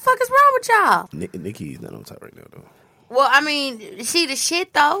too. What the fuck is wrong with y'all? Nicki is not on top right now though. Well, I mean, she the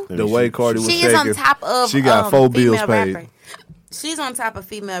shit though. The way Cardi was She shaking, is on top of she got 4 bills female paid. rapper. She's on top of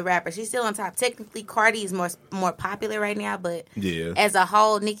female rapper. She's still on top. Technically, Cardi is more popular right now, but Yeah. as a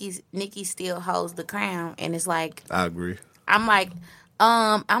whole, Nicki still holds the crown. And it's like, I agree. I'm like,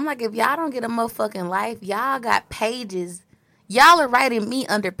 if y'all don't get a motherfucking life, y'all got pages. Y'all are writing me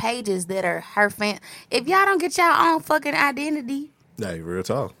under pages that are her fan. If y'all don't get y'all own fucking identity, Hey, real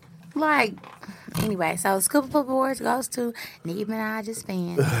talk. like, anyway, so Scoop of Poop Awards goes to Nicki Minaj's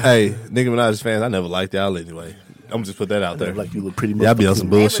fans. Hey, Nicki Minaj's fans, I never liked y'all anyway. I'm gonna just put that out there. Like you look pretty. Y'all be on some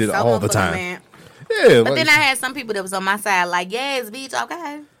They was bullshit so all the motherfucking time. mad. Yeah, But like- then I had some people that was on my side, like, yes, bitch,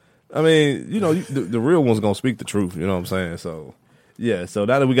 okay. I mean, the real one's gonna speak the truth. You know what I'm saying? So, yeah. So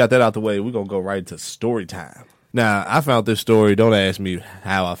now that we got that out the way, we're gonna go right into story time. Now, I found this story. Don't ask me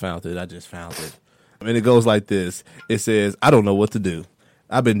how I found it. I just found it. And it goes like this. It says, I don't know what to do.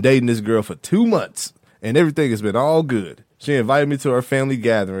 I've been dating this girl for 2 months, and everything has been all good. She invited me to her family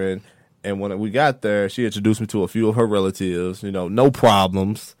gathering, and when we got there, she introduced me to a few of her relatives, no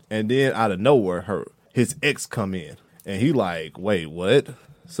problems. And then out of nowhere, his ex come in, and he like, wait, what?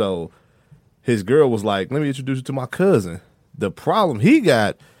 So his girl was like, let me introduce you to my cousin. The problem he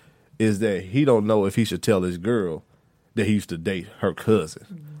got is that he don't know if he should tell his girl that he used to date her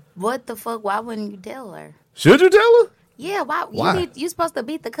cousin. What the fuck? Why wouldn't you tell her? Should you tell her? Yeah, why? You supposed to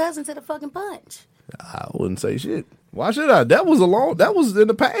beat the cousin to the fucking punch. I wouldn't say shit. Why should I? That was in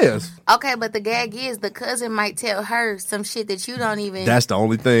the past. Okay, but the gag is the cousin might tell her some shit that you don't even. That's the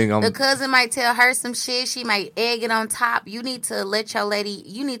only thing. The cousin might tell her some shit. She might egg it on top. You need to let your lady.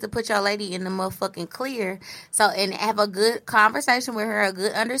 You need to put your lady in the motherfucking clear. So and have a good conversation with her, a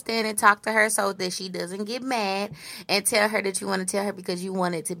good understanding. Talk to her so that she doesn't get mad, and tell her that you want to tell her because you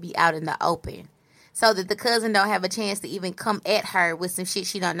want it to be out in the open. So that the cousin don't have a chance to even come at her with some shit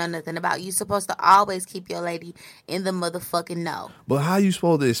she don't know nothing about. You supposed to always keep your lady in the motherfucking know. But how you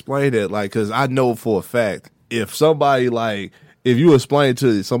supposed to explain that? Like, because I know for a fact, if somebody, like, if you explain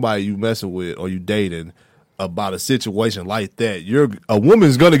to somebody you messing with or you dating about a situation like that, a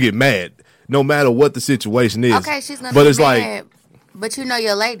woman's going to get mad no matter what the situation is. Okay, she's going to get mad. But you know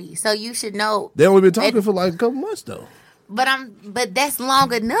your lady, so you should know. They only been talking for like a couple months, though. But that's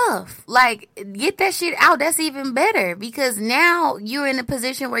long enough. Like, get that shit out. That's even better because now you're in a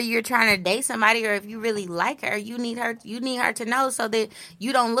position where you're trying to date somebody, or if you really like her, you need her to know so that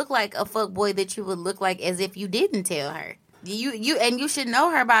you don't look like a fuckboy that you would look like as if you didn't tell her. You should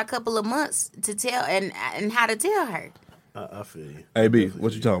know her by a couple of months to tell and how to tell her. I feel you. Hey B,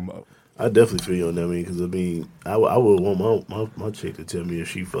 what you talking about? I definitely feel you on that. Because I would want my chick to tell me if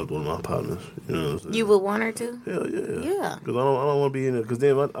she fucked one of my partners. You know what I'm saying? You would want her to? Hell yeah. Yeah. Because I don't want to be in it. Because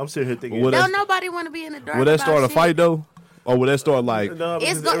then I'm sitting here thinking. Don't nobody want to be in the dark. Would that start a fight though? Or would that start like...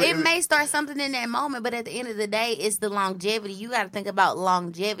 It may start something in that moment, but at the end of the day, it's the longevity. You got to think about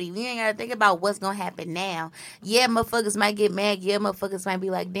longevity. You ain't got to think about what's going to happen now. Yeah, motherfuckers might get mad. Yeah, motherfuckers might be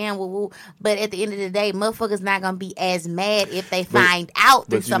like, damn, woo-woo. But at the end of the day, motherfuckers not going to be as mad if they find out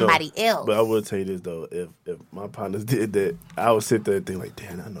through somebody else. But I will tell you this, though. If my partners did that, I would sit there and think like,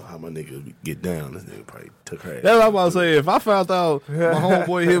 damn, I know how my nigga get down. This nigga probably took her ass. That's what I'm about to say. If I found out my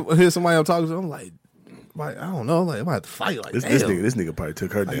homeboy hit somebody I'm talking to, I'm like, I don't know. Like, I might have to fight. Like, this nigga probably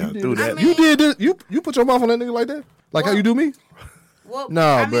took her down through that. You did this. You put your mouth on that nigga like that? Like how you do me? Well,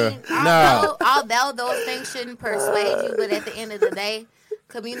 no, bro. No. Although those things shouldn't persuade you, but at the end of the day,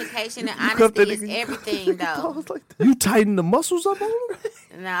 communication and honesty is everything, though. You tighten the muscles up on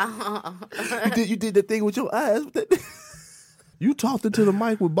him? No. You did that thing with your eyes. You talked into the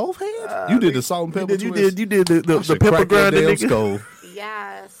mic with both hands? You did the salt and pepper twist? You did the pepper grinder, nigga.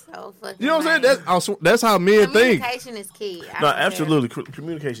 Yeah, so fucking. You know what I'm saying? That's how men think. Communication is key. No, absolutely.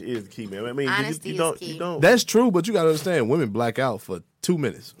 Communication is the key, man. I mean, honesty is key. You don't. That's true, but you got to understand, women black out for 2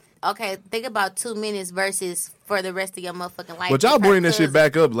 minutes. Okay, think about 2 minutes versus for the rest of your motherfucking life. But y'all bring that shit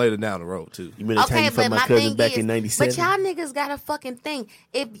back up later down the road, too. You mean the time you fucked my cousin back in 97? But y'all niggas got a fucking thing.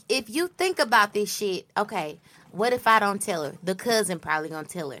 If you think about this shit, okay, what if I don't tell her? The cousin probably gonna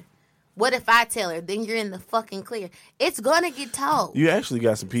tell her. What if I tell her? Then you're in the fucking clear. It's gonna get told. You actually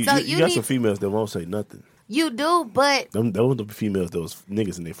got some people. You got some females that won't say nothing. You do, but those the females that was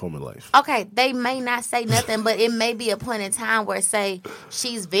niggas in their former life. Okay, they may not say nothing, but it may be a point in time where, say,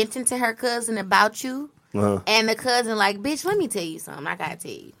 she's venting to her cousin about you, and the cousin like, bitch, let me tell you something. I gotta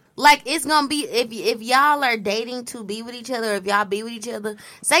tell you. Like, it's gonna be if y'all are dating to be with each other, if y'all be with each other,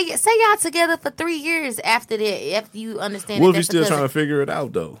 say y'all together for 3 years after that, after you understand. What if he's still trying to figure it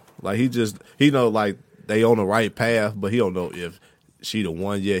out though? Like he know like they on the right path, but he don't know if she the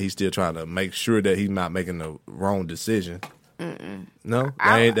one yet. He's still trying to make sure that he's not making the wrong decision. No,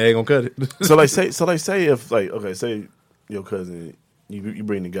 they ain't gonna cut it. so say if like okay, say your cousin you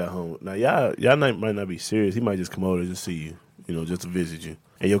bring the guy home. Now y'all might not be serious. He might just come over to just see you, just to visit you.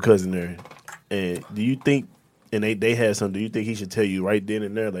 And your cousin there, and do you think, and they had something, do you think he should tell you right then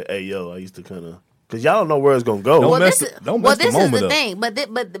and there, like, hey, yo, I used to kind of, because y'all don't know where it's going to go. This is the thing.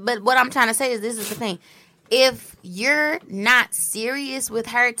 But what I'm trying to say is this is the thing. If you're not serious with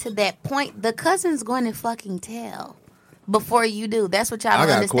her to that point, the cousin's going to fucking tell before you do. That's what y'all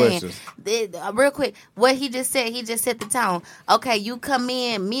don't understand. Real quick, what he just said the tone. Okay, you come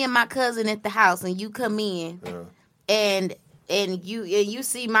in, me and my cousin at the house, and you come in, and you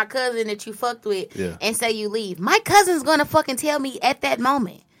see my cousin that you fucked with and say you leave. My cousin's gonna fucking tell me at that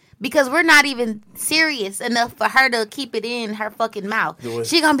moment. Because we're not even serious enough for her to keep it in her fucking mouth.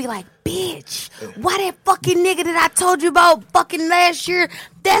 She gonna be like, bitch, why that fucking nigga that I told you about fucking last year,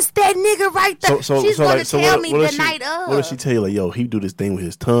 that's that nigga right there. She's gonna tell me the night of. What if she tell you like, yo, he do this thing with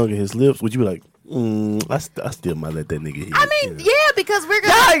his tongue and his lips? Would you be like, I still might let that nigga hit. I mean, yeah, because we're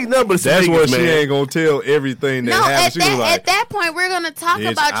gonna. Y'all ain't nothing but that's niggas, what man. She ain't gonna tell everything that happens. At that point, we're gonna talk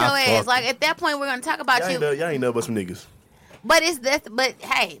about your ass. Like at that point, we're gonna talk about you. Y'all ain't nothing but some niggas. But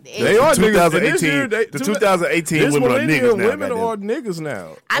hey, they are 2018. The 2018 women are niggas now. Women are niggas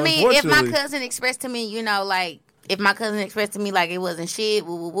now. I mean, if my cousin expressed to me, like If my cousin expressed to me like it wasn't shit,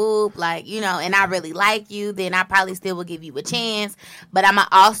 whoop, whoop, whoop, like, you know, and I really like you, then I probably still will give you a chance. But I'm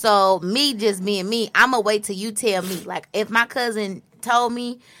also, me just being me, I'm going to wait till you tell me. Like, if my cousin told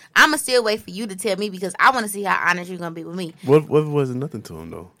me, I'm going to still wait for you to tell me because I want to see how honest you're going to be with me. What if it wasn't nothing to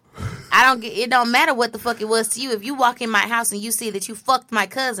him, though? It don't matter what the fuck it was to you. If you walk in my house and you see that you fucked my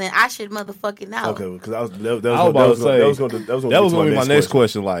cousin, I should motherfucking know. Okay, because that was going to be my next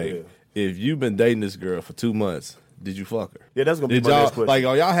question. Like, if you've been dating this girl for 2 months, did you fuck her? Yeah, that's going to be my next question. Like,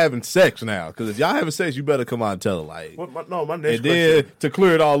 are y'all having sex now? Because if y'all having sex, you better come out and tell her. Like, my next question. And then to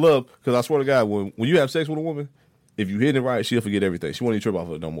clear it all up, because I swear to God, when you have sex with a woman, if you hit it right, she'll forget everything. She won't even trip off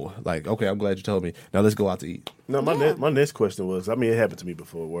of it no more. Like, okay, I'm glad you told me. Now let's go out to eat. No, my next question was, I mean, it happened to me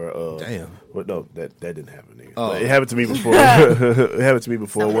before. Where damn. Well, no, that didn't happen, nigga. Oh. It happened to me before. It happened to me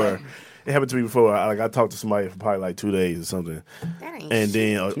before where. It happened to me before. I talked to somebody for probably like 2 days or something, and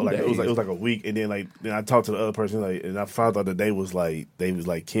then it was like a week, and then I talked to the other person and I found out that they was like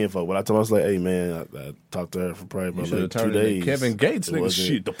kinfolk. But I told them, I was like, hey man, I talked to her for probably about like 2 days. Kevin Gates, nigga,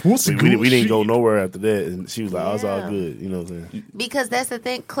 shit, the pussy. We didn't go nowhere after that, and she was like, I was all good, you know what I'm saying? Because that's the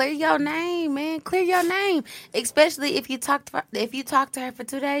thing. Clear your name, man. Clear your name, especially if you talked to her for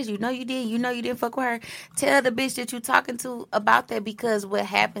 2 days. You know you didn't fuck with her. Tell the bitch that you talking to about that, because what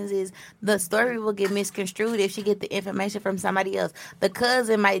happens is the story will get misconstrued if she get the information from somebody else. The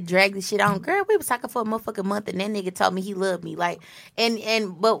cousin might drag the shit on. Girl, we was talking for a motherfucking month and that nigga told me he loved me. Like,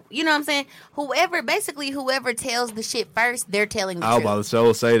 but you know what I'm saying? Whoever tells the shit first, they're telling the truth. I was about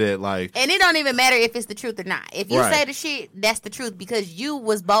to say that, like. And it don't even matter if it's the truth or not. If you say the shit, that's the truth because you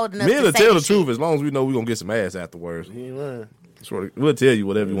was bold enough to say tell the truth as long as we know we're going to get some ass afterwards. Yeah, we'll tell you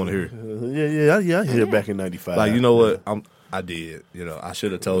whatever you want to hear. I hear it back in 95. Like, you know what? I did. You know, I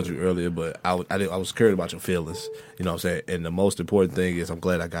should have told you earlier, but I was cared about your feelings. You know what I'm saying? And the most important thing is I'm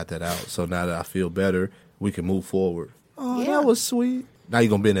glad I got that out. So now that I feel better, we can move forward. Oh, that was sweet. Now you're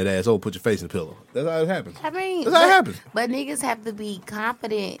going to bend that ass over, put your face in the pillow. That's how it happens. I mean, that's how it happens. But niggas have to be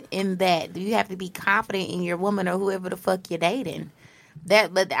confident in that. You have to be confident in your woman or whoever the fuck you're dating.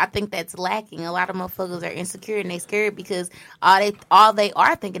 But I think that's lacking. A lot of motherfuckers are insecure and they scared because all they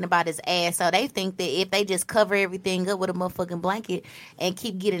are thinking about is ass. So they think that if they just cover everything up with a motherfucking blanket and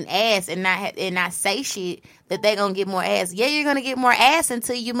keep getting ass and not say shit, that they gonna get more ass. Yeah, you're gonna get more ass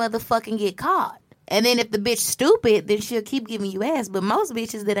until you motherfucking get caught. And then if the bitch stupid, then she'll keep giving you ass. But most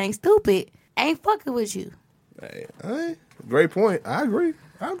bitches that ain't stupid ain't fucking with you. Hey, great point. I agree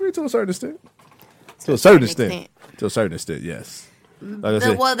to a certain extent. To a certain extent, yes. Like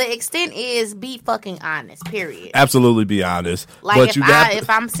the extent is be fucking honest. Period. Absolutely, be honest. Like but if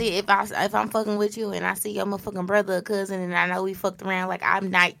I'm fucking with you and I see your motherfucking brother or cousin and I know we fucked around, like I'm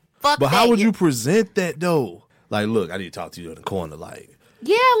not fuck. But how would you present that though? Like, look, I need to talk to you in the corner. Like,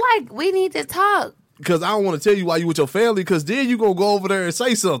 yeah, like we need to talk. Because I don't want to tell you why you with your family. Because then you gonna go over there and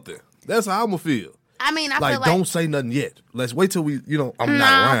say something. That's how I'm gonna feel. I mean, I feel like don't say nothing yet. Let's wait till I'm not around.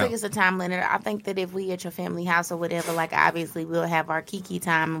 I don't think it's a time limit. I think that if we at your family house or whatever, like obviously we'll have our kiki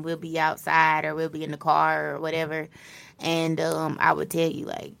time and we'll be outside or we'll be in the car or whatever. And I would tell you,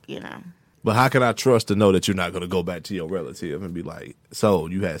 like, you know. But how can I trust to know that you're not going to go back to your relative and be like, so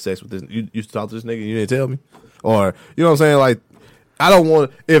you had sex with this? You used to talk to this nigga and you didn't tell me? Or, you know what I'm saying? Like, I don't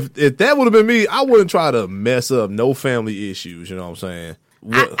want, if that would have been me, I wouldn't try to mess up no family issues. You know what I'm saying?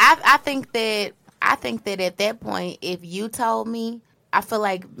 I think that at that point, if you told me, I feel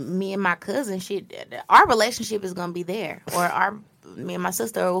like me and my cousin, our relationship is gonna be there, or me and my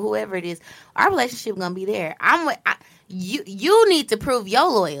sister, or whoever it is, our relationship gonna be there. You need to prove your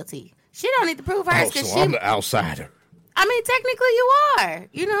loyalty. She don't need to prove hers because I'm the outsider. I mean, technically you are.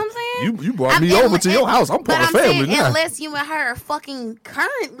 You know what I'm saying? You brought me over to your house. I'm part of the family now. Unless you and her are fucking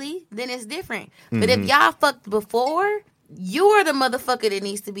currently, then it's different. But if y'all fucked before, you are the motherfucker that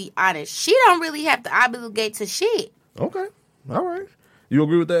needs to be honest. She don't really have to obligate to shit. Okay. All right. You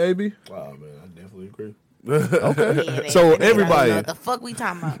agree with that, AB? Wow, man, I definitely agree. Okay. Yeah, so everybody, what the fuck we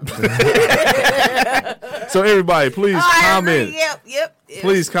talking about? So everybody, please comment. Yep.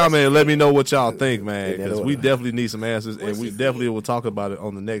 Please comment and let me know what y'all think, man. Because we definitely need some answers, and we definitely will talk about it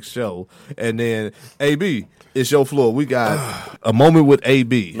on the next show. And then, AB, it's your floor. We got a moment with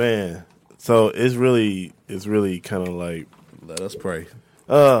AB, man. So it's really kind of like, let us pray.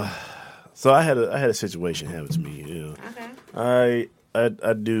 So I had a situation happen to me. You know, okay.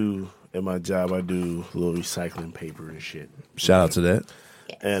 I do at my job. I do a little recycling paper and shit. Shout out to that.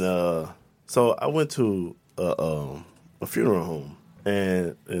 And so I went to a funeral home,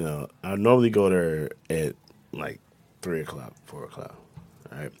 and you know I normally go there at like 3:00, 4:00. All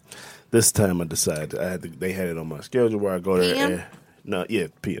right. This time I decided they had it on my schedule where I go there.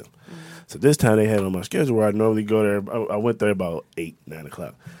 PM? PM. So this time they had it on my schedule where I normally go there. I went there about 8, 9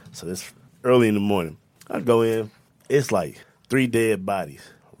 o'clock. So it's early in the morning. I go in. It's like 3 dead bodies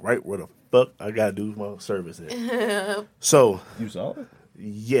right where the fuck I gotta do my service at. So You saw it?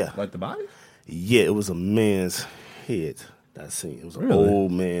 yeah, Like the body? yeah, it was a man's head. I seen it was an Really?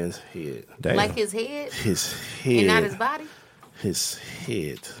 old man's head. Damn. Like his head His head, and not his body. his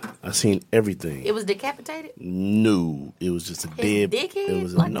head. I seen everything. It was decapitated. No, it was just a dead. dickhead? It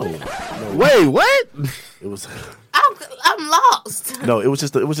was a, Like no, what? no. Wait, what? It was I'm lost. no. It was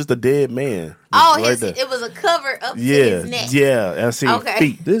just a dead man. Oh, right there. it was a cover up to Yeah, his neck. yeah. And I seen Okay.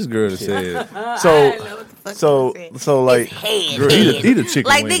 feet. This girl said, So like, Head, girl, head. eat a chicken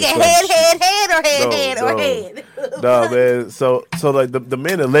Like wing nigga, or something. head, or head, No, head, or no. head. no man. So like the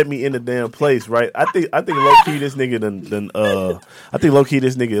man that let me in the damn place, right? I think low key this nigga I think low key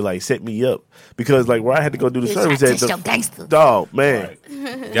this nigga like set me up because like where I had to go do the He's service trying at to test your gangster. dog man.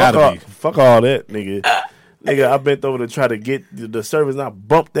 Gotta be. Fuck all that, nigga. Nigga, I bent over to try to get the service and I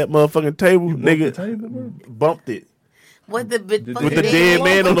bumped that motherfucking table. Nigga, bumped it. What the With the dead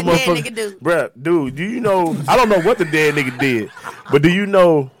man on the nigga motherfucker. do? Bruh, dude, do you know, I don't know what the dead nigga did, but do you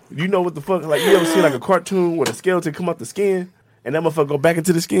know what the fuck, like you ever seen like a cartoon where the skeleton come out the skin and that motherfucker go back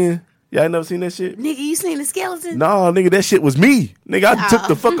into the skin? Y'all ain't never seen that shit? Nigga, you seen the skeleton? Nah, nigga, that shit was me. Nigga, I took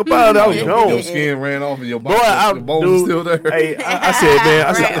the fuck up out of it. I was Your gone. skin ran off and your Boy, bone, bones dude, still there. Hey, I said, man,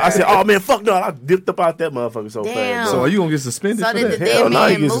 I said, oh man, fuck no, I dipped up out that motherfucker so Damn. fast. So bro. are you gonna get suspended So for did that? the Hell dead no,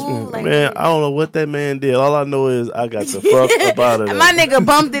 he man gets move? suspended. Like, Man, I don't know what that man did. All I know is I got the fuck up out of there. my nigga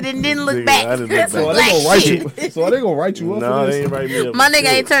bumped it and didn't look Nigga, back. I didn't look So are back. they gonna write Shit. you? So are they gonna write you up No, for they this? ain't write me up. My nigga Shit.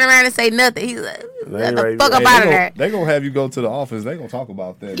 ain't turn around and say nothing. He's like, They "Get ain't the right fuck me up up. out of there." They gonna have you go to the office. They gonna talk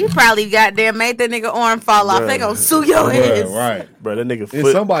about that. You probably goddamn made that nigga arm fall off. Bruh. They gonna sue your ass. Right. Bro, that nigga And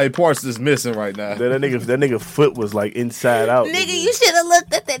foot. somebody parts is missing right now. That nigga foot was like inside out. Nigga, you should have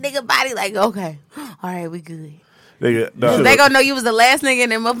looked at that nigga body like, okay, all right, we good. Nigga, nah, They gonna know you was the last nigga in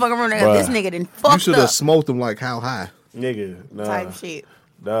that motherfucking room. They go, Bruh. this nigga done You fucked should up have smoked him like how high? nigga, nah, type shit.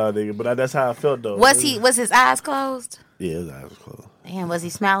 nah, nigga. But that's how I felt though. Was his eyes closed? Yeah, his eyes was closed. Damn, was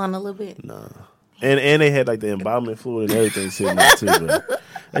he smiling a little bit? Nah, and they had like the embalming fluid and everything sitting there too. Bro.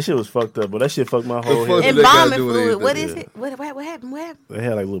 That shit was fucked up, but that shit fucked my whole fuck head. did they gotta Embalming do with fluid. What anything? is it? What happened? What happened? They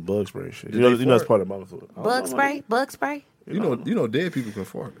had like little bug spray and shit. Did You they know, it's fart? part of embalming fluid. I don't Bug know, spray? Bug spray? You know, dead people can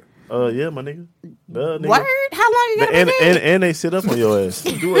fart. Yeah, my nigga. Duh, nigga. Word? How long you got And, been and dead? and they sit up on your ass.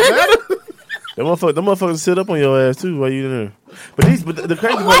 Do it matter? Them motherfuckers sit up on your ass too while you in there. But the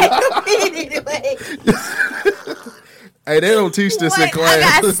crazy part, Wait. Hey, they don't teach this in Wait, I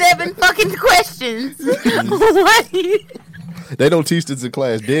class. got 7 fucking questions. What? They don't teach this in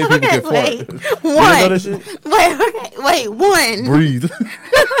class. Dead people Okay, can wait. fart. you know that One. shit? Wait, one. Breathe.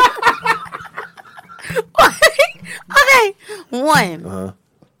 Okay, one. Uh-huh.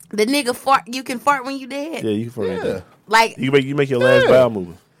 The nigga fart. You can fart when you dead. Yeah, you can forget Yeah. that. Like You make your last Yeah. bowel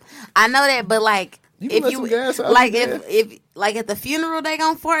movement. I know that, but like You can if let you some gas out like your gas. if like at the funeral they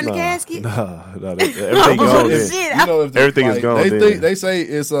gonna fart in the casket. Nah, everything Oh, gone. shit. Then. You know, if Everything is gone They then. they say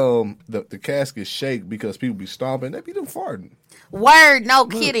it's the casket shake because people be stomping. They be them farting. Word, no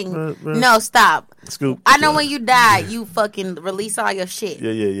kidding. bruh. No, stop. Scoop. I know when you die, you fucking release all your shit.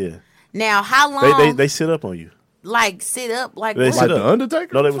 Yeah. Now, how long? They sit up on you. like sit up, like They what? sit Like up. the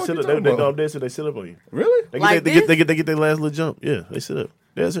Undertaker? No, they What would the sit fuck up. you They talking go about? up there, so they sit up on you. Really? They Like get they get their last little jump. Yeah, they sit up.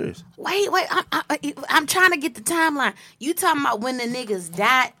 Yeah, serious. Wait, I'm trying to get the timeline. You talking about when the niggas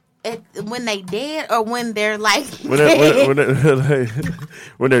died, when they dead, or when they're like When they're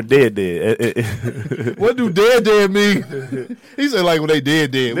dead. What do dead mean? He said like when they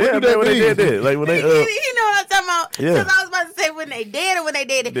dead. Yeah, What do man, that when mean? they dead. Like when they you know what I'm talking about? Yeah. Because I was about to say when they dead or when they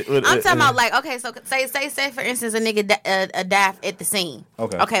dead. I'm talking about like, okay, so say for instance a nigga died at the scene.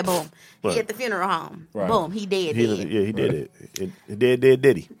 Okay. Boom. Right. He at the funeral home. Right. Boom, he dead. he did it. Dead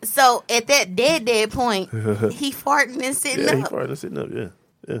diddy. So at that dead point, he farting and sitting Yeah, he up. farted sitting up. Yeah.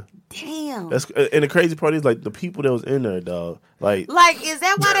 Damn. That's and the crazy part is like the people that was in there, dog. Like Like, is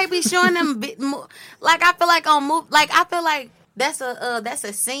that why they be showing them? Like, I feel like I feel like that's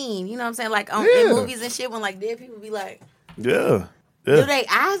a scene. You know what I'm saying? Like in movies and shit, when like dead people be like, yeah. do they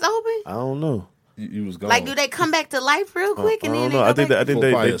eyes open? I don't know. You was gone. Like, do they come back to life real quick? I And then don't they know. go I think back? they For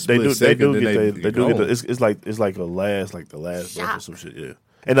probably a do split get second, then they do get gone. it's like the last breath Shock. or some shit. Yeah.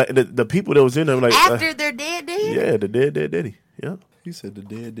 And the people that was in there like After they're dead. yeah, the dead daddy. Yeah. He said the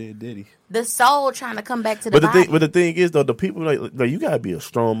dead daddy. The soul trying to come back to the body. But the thing is though, the people like you gotta be a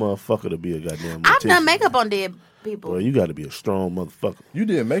strong motherfucker to be a goddamn. I've mortician. done makeup on dead people. Bro, you gotta be a strong motherfucker. You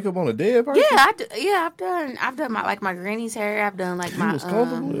did makeup on a dead person? Yeah, I've done my granny's hair. I've done like my was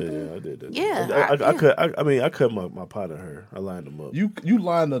comfortable? Yeah, I did that. Yeah, I cut my partner hair. I lined them up. You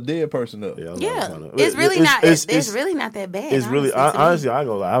lined a dead person up. Yeah, I lined Yeah, them up. it's really not. It's really not that bad. It's really honestly, I ain't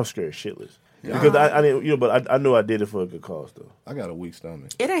gonna lie. I was scared shitless because I didn't, but I knew I did it for a good cause though. I got a weak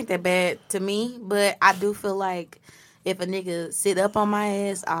stomach. It ain't that bad to me, but I do feel like if a nigga sit up on my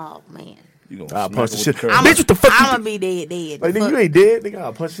ass, oh man, You I'll gonna punch the shit. shit. Bitch, what the fuck? I'm gonna be dead. Like nigga, you ain't dead. Nigga,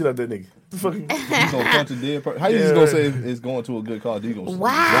 I'll punch shit out that nigga. Fucking. You gonna punch a dead person? How you just gonna say it's going to a good cause? You gonna Wow,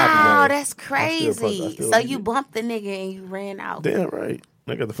 drop his ass? that's crazy. still So do you it. bumped the nigga and you ran out. Damn right.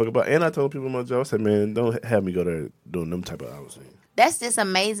 I got the fuck about. And I told people in my job, I said, man, don't have me go there doing them type of hours. That's just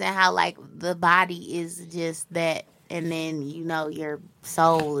amazing how like the body is just that, and then you know your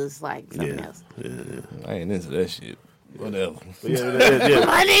soul is like something else. I ain't into that shit. Whatever. Yeah.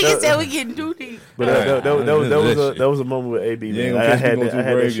 My nigga said we getting too deep. But that was a moment with AB. You ain't Man. gonna I catch had me that, going I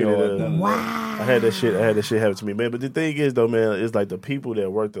had to that shit. graveyard. Wow. I had that shit happen to me, man. But the thing is, though, man, it's like the people that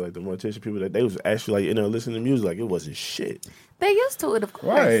worked there, like the mortician people, that they was actually like in there listening to music, like it wasn't shit. They used to it, of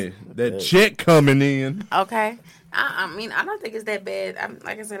course. Right. That check coming in. Okay. I mean, I don't think it's that bad.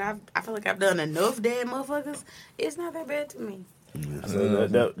 Like I said, I feel like I've done enough dead motherfuckers. It's not that bad to me. So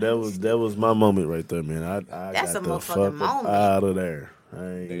that was my moment right there, man. I That's got a the motherfucking fuck moment. out of there.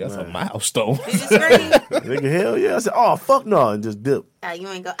 That's a milestone. Did you scream? Nigga, hell yeah. I said, oh, fuck no, and just dip. You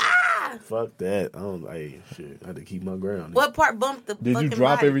ain't go, ah! Fuck that. I don't, hey, shit. I had to keep my ground. What part bumped the Did fucking you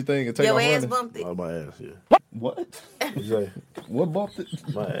drop body? everything and take Your off ass running? bumped it. Oh, my ass, yeah. What? What you say? What bumped it?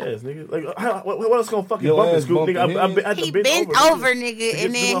 My ass, nigga. Like, what else gonna fucking Your bump ass this group, bumped nigga? the I had to He bend bent over, nigga, to get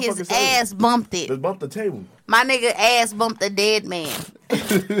and to then my his fucking table. ass bumped it. Just bump the table. My nigga ass bumped the dead man.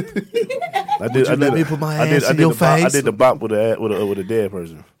 I did. let me put my ass in I did your the bop, I face? did the bop with a dead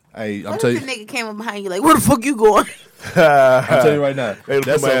person. Hey, I'm What telling if you. the nigga came up behind you like, where the fuck you going? I'm telling you right now. They put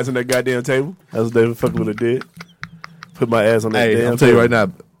That's my a- ass on that goddamn table. That's what they fucking with it did. Put my ass on that Hey, damn I'm telling you table. right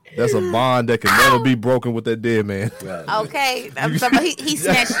now. That's a bond that can never be broken with that dead man. Okay, I'm talking about he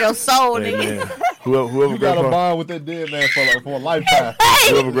snatched your soul, Hey, nigga. man. Whoever You got a grandpa, bond with that dead man for a lifetime.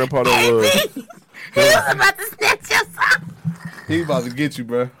 whoever grandpa that was, He was about to snatch your soul. He about to get you,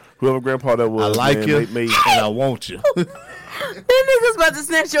 bro. whoever grandpa that I was, like man, you made and I want you. That nigga's about to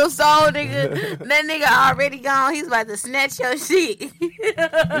snatch your soul, nigga. That nigga already gone. He's about to snatch your shit.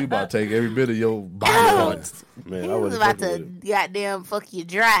 He about to take every bit of your body parts. man, He I was wasn't about fucking to with goddamn fuck you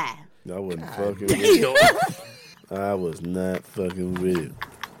dry. it. I wasn't fucking with it. I was not fucking with it.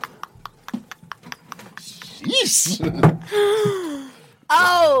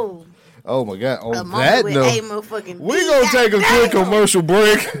 Oh, Oh my God! a On moment that with note, a motherfucking. we gonna take a quick commercial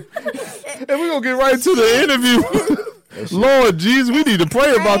break, and we gonna get right to the interview. Lord Jesus, we need to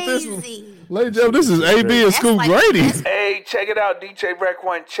pray about this one. Crazy. Ladies and gentlemen, this is AB and Scoop like- Grady. Hey, check it out. DJ Rec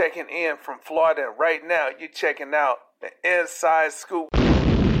One checking in from Florida. Right now, you're checking out the Inside Scoop.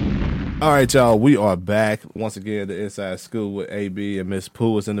 All right, y'all, we are back once again. The Inside Scoop with AB and Miss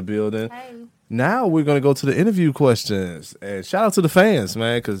Pooh is in the building. Hey. Now we're gonna go to the interview questions, and shout out to the fans,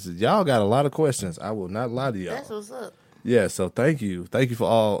 man, because y'all got a lot of questions. I will not lie to y'all. That's what's up. Yeah, so thank you for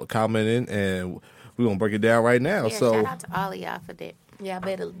all commenting, and we're gonna break it down right now. Yeah, So, shout out to all of y'all for that. Y'all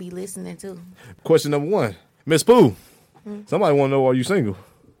better be listening too. question number 1, Miss Pooh. Somebody want to know, are you single?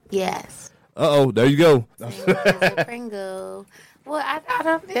 Yes. There you go. Single as a Pringle. Well,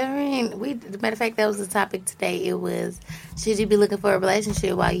 the matter of fact, that was the topic today. It was, should you be looking for a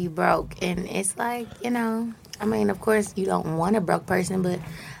relationship while you broke? And it's like, I mean, of course, you don't want a broke person, but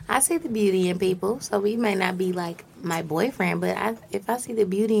I see the beauty in people. So we may not be like my boyfriend, but if I see the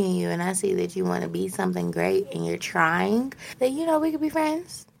beauty in you and I see that you want to be something great and you're trying, then, we could be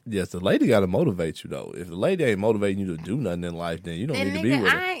friends. Yes, the lady got to motivate you, though. If the lady ain't motivating you to do nothing in life, then you don't And need to be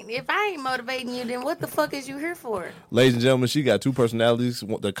with her. if I ain't motivating you, then what the fuck is you here for? Ladies and gentlemen, she got 2 personalities,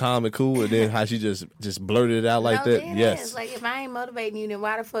 the calm and cool, and then how she just blurted it out like No, that. dead Yes. ass. Like, if I ain't motivating you, then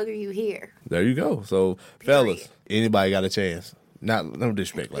why the fuck are you here? There you go. So, fellas, anybody got a chance? Not no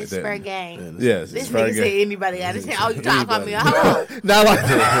disrespect like It's that. fair game. Yes, This it's fair nigga game. said anybody got a chance. Oh, you talking about me? Hold on. Not like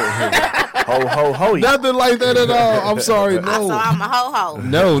that. Ho. Nothing like that at all. I'm sorry. So No. I'm a ho-ho.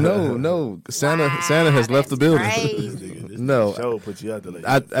 No. Santa has left the building. Crazy. No. Show put you out there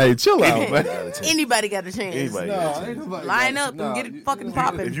like Hey, chill out, man. Anybody got a chance. Anybody got a chance. Line up and get it fucking If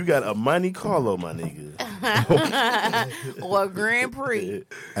popping. you got a Monte Carlo, my nigga. Or a Grand Prix.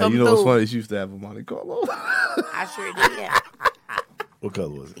 Hey, you know what's funny? She used to have a Monte Carlo. I sure did. What color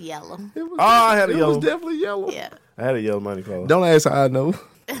was it? Yellow. I had a It yellow. was definitely yellow. Yeah. I had a yellow money collar. Don't ask how I know.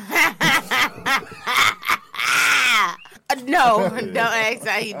 No, don't ask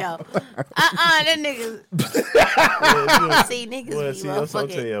how you know. That niggas. See, niggas be Well, see, that's what I'm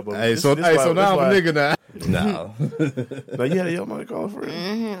telling motherfucking. you about. Hey, so now I'm a nigga now. No. Now you had a yellow money collar for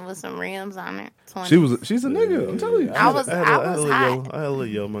real? With some rims on it. 20. She's a nigga. I'm telling you. I was I had a little hot. yellow. I had a little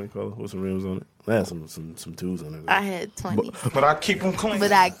yellow money collar with some rims on it. I had some twos on it. I had 20. But I keep them clean.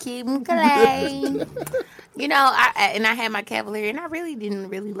 But I keep them clean. You know, I had my Cavalier, and I really didn't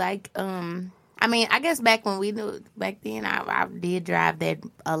really like. I mean, I guess back when we knew back then, I did drive that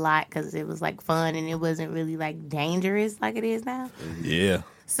a lot because it was like fun and it wasn't really like dangerous like it is now. Yeah.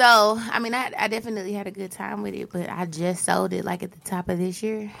 So, I mean, I definitely had a good time with it, but I just sold it like at the top of this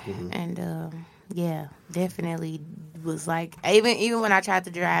year, and yeah, definitely was like even when I tried to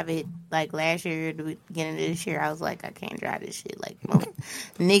drive it like last year, the beginning of this year, I was like, I can't drive this shit. Like,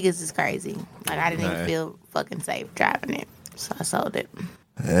 niggas is crazy. Like, I didn't even feel fucking safe driving it, so I sold it.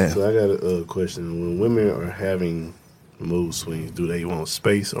 Yeah. So I got a question. When women are having mood swings, do they want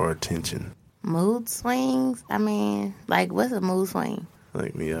space or attention? Mood swings? I mean, like, what's a mood swing?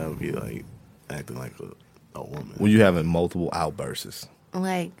 Like me, I would be like acting like a woman. When you having multiple outbursts.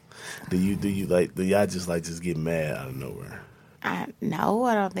 Like, Do y'all just get mad out of nowhere? no,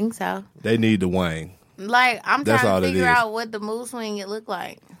 I don't think so. They need the wang. Like, I'm That's trying all to it figure is. out what the mood swing it look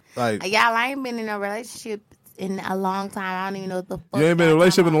like. Like, Y'all, I ain't been in a relationship in a long time. I don't even know what the fuck. you ain't been in a y'all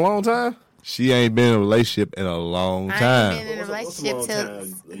relationship in talking a long time? She ain't been in a relationship in a long about. I time. ain't been in a relationship What's a long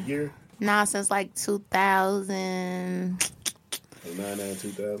till time? A year? since like 2000, Like 99,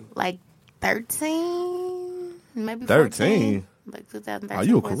 2000? like 13, maybe 13? 14. Like 2013. Oh,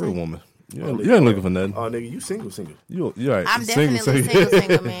 you a 14. career woman. You ain't looking for nothing. Oh, nigga, you single. You're right. I'm definitely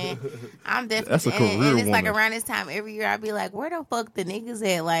single, man. I'm definitely. That's a career and it's like woman. around this time every year, I'd be like, where the fuck the niggas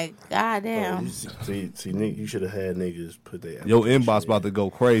at? Like, goddamn. See, Nick, you should have had niggas put their Your application inbox in. about to go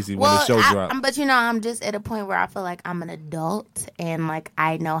crazy when the show drop. But you know, I'm just at a point where I feel like I'm an adult and like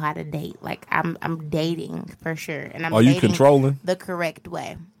I know how to date. Like I'm dating for sure, and I'm. Are you dating controlling? the correct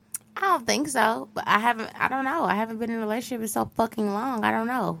way? I don't think so, but I don't know. I haven't been in a relationship in so fucking long. I don't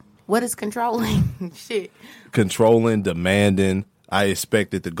know. What is controlling? Shit. Controlling, demanding. I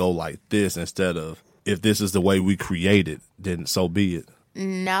expect it to go like this instead of if this is the way we create it, then so be it.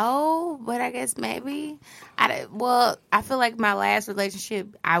 No, but I guess maybe. I feel like my last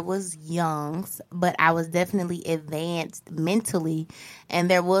relationship, I was young, but I was definitely advanced mentally. And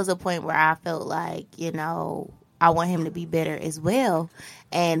there was a point where I felt like, you know, I want him to be better as well.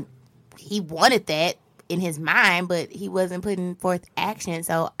 And he wanted that in his mind, but he wasn't putting forth action.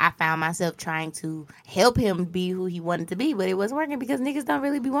 So I found myself trying to help him be who he wanted to be, but it wasn't working because niggas don't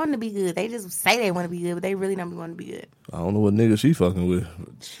really be wanting to be good. They just say they want to be good, but they really don't be wanting to be good. I don't know what nigga she fucking with.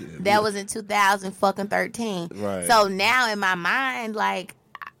 Shit. That was in 2013. Right. So now in my mind, like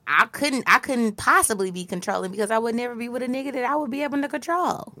I couldn't possibly be controlling because I would never be with a nigga that I would be able to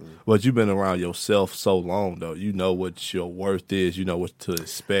control. But you've been around yourself so long, though. You know what your worth is. You know what to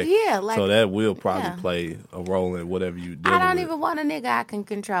expect. Yeah, like- so that will probably yeah. play a role in whatever you do. I don't even want a nigga I can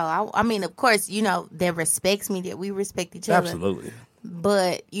control. I mean, of course, you know, that respects me, that we respect each other. Absolutely.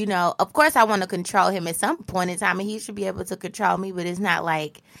 But, you know, of course I want to control him at some point in time, and he should be able to control me, but it's not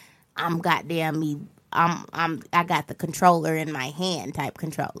like I'm goddamn me. I got the controller in my hand type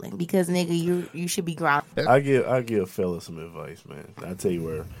controlling because nigga, you should be grounded. I give fellas some advice, man. I tell you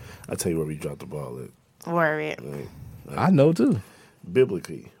where we dropped the ball at. Worried. Right? I know, too.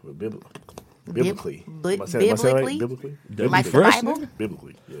 Biblically. Biblically? Am I saying right? Biblically? Like the Fresh, Bible? nigga?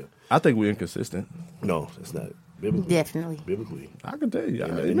 Biblically, yeah. I think we're inconsistent. No, it's not. Biblically. Definitely. Biblically. I can tell you. I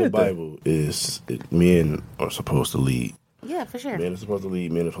In the admit that. Bible, men are supposed to lead. Yeah, for sure. Men are supposed to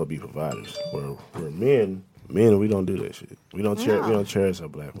lead. Men are supposed to be providers. Where men, we don't do that shit. We don't cherish our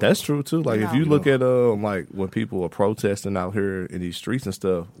black women. That's true too. Like if you No. look at like when people are protesting out here in these streets and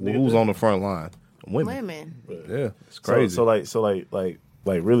stuff, who's on the front line? Women. Yeah, it's crazy. So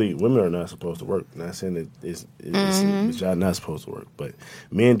really, women are not supposed to work. Not saying that it's y'all not supposed to work, but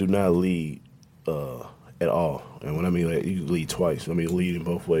men do not lead at all. And when I mean like you lead twice, I mean lead in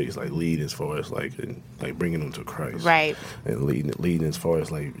both ways. Like lead as far as like bringing them to Christ, Right. And leading as far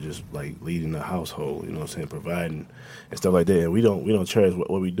as like just like leading the household. You know what I'm saying? Providing and stuff like that. And we don't cherish what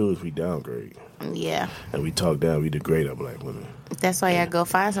we do is we downgrade. Yeah. And we talk down. We degrade our black women. That's why y'all go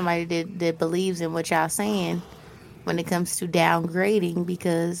find somebody that believes in what y'all saying when it comes to downgrading,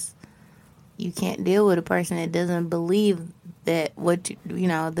 because you can't deal with a person that doesn't believe that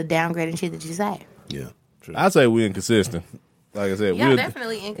the downgrading shit that you say. Yeah. True. I'd say we're inconsistent. Like I said, Y'all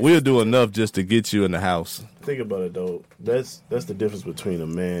definitely inconsistent. we'll do enough just to get you in the house. Think about it though. That's the difference between a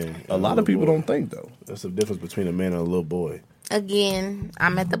man. And A lot of people boy. don't think though. That's the difference between a man and a little boy. Again,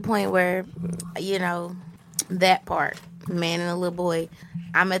 I'm at the point where, you know, that part, man and a little boy,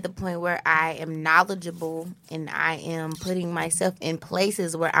 I'm at the point where I am knowledgeable and I am putting myself in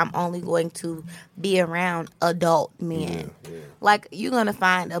places where I'm only going to be around adult men. Yeah. Like, you're going to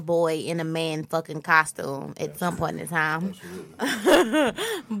find a boy in a man fucking costume at some point in time.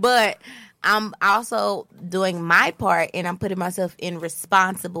 But I'm also doing my part and I'm putting myself in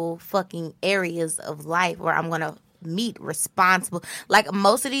responsible fucking areas of life where I'm going to meet responsible. Like,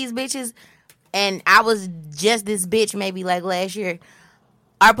 most of these bitches, and I was just this bitch maybe like last year,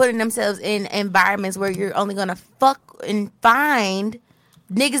 are putting themselves in environments where you're only gonna fuck and find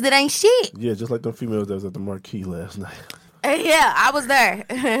niggas that ain't shit. Yeah, just like them females that was at the marquee last night. Yeah, I was there.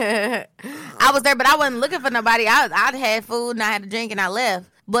 I was there, but I wasn't looking for nobody. I had food and I had a drink and I left.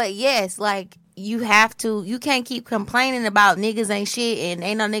 But yes, like, you can't keep complaining about niggas ain't shit and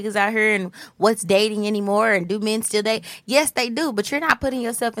ain't no niggas out here and what's dating anymore and do men still date? Yes, they do, but you're not putting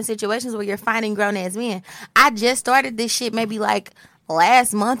yourself in situations where you're finding grown ass men. I just started this shit maybe like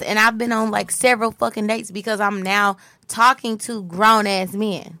last month and I've been on like several fucking dates because I'm now talking to grown ass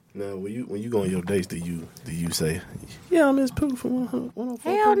men. Now, when you go on your dates, do you say, "Yeah, I'm Miss Pooh from 104"?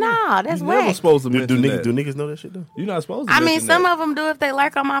 Hell no, that's You're never whack. supposed to Do mention that. niggas know that shit though? You're not supposed to. I mean, mention some that. of them do if they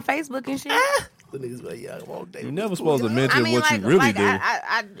lurk on my Facebook and shit. The niggas be like, "Yeah, I'm on date." You're never supposed to mention I mean, what like, you really like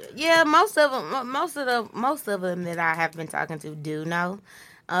do. yeah, most of them that I have been talking to do know.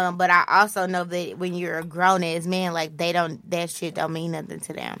 But I also know that when you're a grown ass man, like, that shit don't mean nothing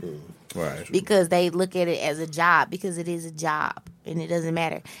to them. Right. Because they look at it as a job, because it is a job and it doesn't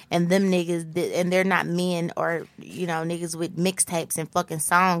matter. And them niggas, and they're not men or, you know, niggas with mixtapes and fucking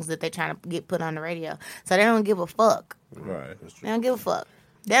songs that they're trying to get put on the radio. So they don't give a fuck. Right. They don't give a fuck.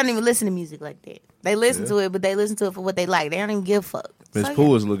 They don't even listen to music like that. They listen to it, but they listen to it for what they like. They don't even give a fuck. Miss So,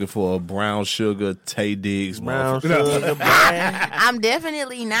 Pooh is looking for a brown sugar Tay Diggs. Brown motherfucker. sugar, boy. I'm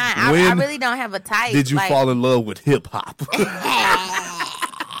definitely not. I When really don't have a type. Did you like, fall in love with hip hop?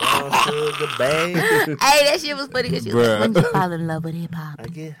 Brown sugar, babe. Hey, that shit was funny because she was Bruh. like, when you fall in love with hip hop.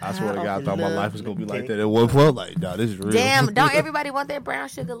 I swear to God, I thought my life was gonna be like that at one point. Like, nah, this is real. Damn, don't everybody want that brown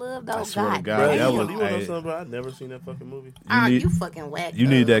sugar love though? I swear to God, Bro, that you was. want to know Hey, something, bro? I've never seen that fucking movie. need- you fucking whack. you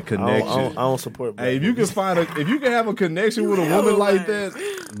need that I connection. don't support. Hey, if you can if you can have a connection with a woman like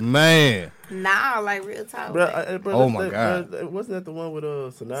that, man. Nah, like real talk. Bro, Oh, my God. wasn't that the one with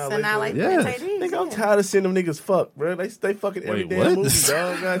Sanaa? So now, like, Yes. Nigga, I'm tired of seeing them niggas fuck, bro. They fucking every Wait, damn what? movie,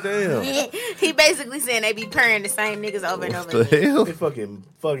 dog. Goddamn. he basically saying they be pairing the same niggas over and over What the again. hell? They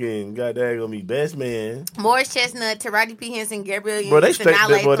fucking goddamn gonna be best man. Morris Chestnut, Taraji P. Henson, Gabrielle Union, Bro, they straight. Sanaa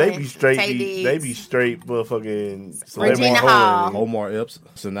They Lathan, be straight. Tay They Diggs. be straight, motherfucking. celebrity Regina whore. Hall. Omar Epps,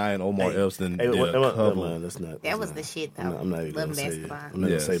 Sanaa and Omar Epps, then Hey, did what, a never couple. mind, that's not. That was the shit though. I'm not even Love gonna say it. basketball. I'm not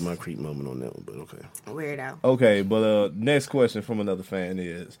Yes. gonna say my creep moment on that one, but okay. Weirdo. Okay, but next question from another fan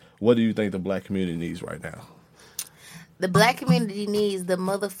is, what do you think the black community needs right now? The black community needs the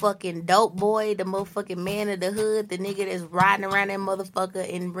motherfucking dope boy, the motherfucking man of the hood, the nigga that's riding around that motherfucker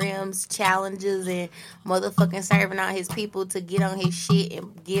in rims, challenges, and motherfucking serving out his people to get on his shit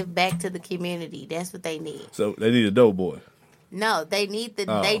and give back to the community. That's what they need. So they need a dope boy. No, they need the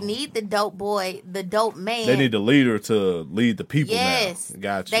Oh. they need the dope boy, the dope man. They need the leader to lead the people Yes. now.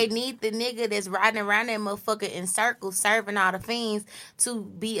 Gotcha. They need the nigga that's riding around that motherfucker in circles, serving all the fiends, to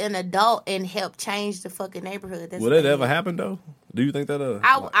be an adult and help change the fucking neighborhood. That's Will what that they ever need. happen though? Do you think that?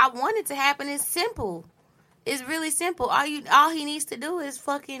 I want it to happen. It's simple. It's really simple. All he needs to do is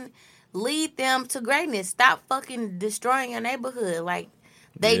fucking lead them to greatness. Stop fucking destroying your neighborhood. Like,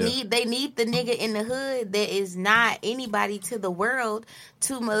 they need the nigga in the hood that is not anybody to the world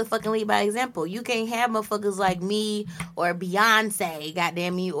to motherfucking lead by example. You can't have motherfuckers like me or Beyonce,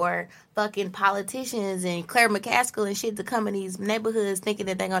 goddamn you, or fucking politicians and Claire McCaskill and shit to come in these neighborhoods thinking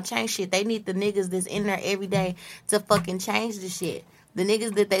that they gonna change shit. They need the niggas that's in there every day to fucking change the shit. The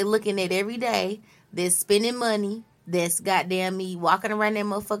niggas that they looking at every day that's spending money, that's goddamn me walking around that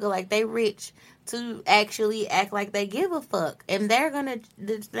motherfucker like they rich, to actually act like they give a fuck. And the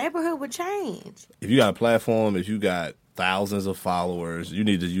neighborhood would change. If you got a platform, if you got thousands of followers, you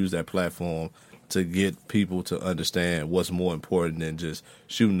need to use that platform to get people to understand what's more important than just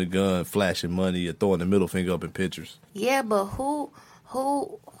shooting the gun, flashing money, or throwing the middle finger up in pictures. Yeah, but who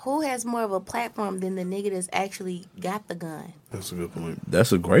has more of a platform than the nigga that's actually got the gun? That's a good point.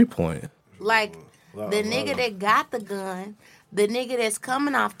 That's a great point. Like, the nigga that got the gun, the nigga that's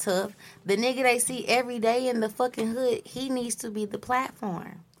coming off tough, the nigga they see every day in the fucking hood, he needs to be the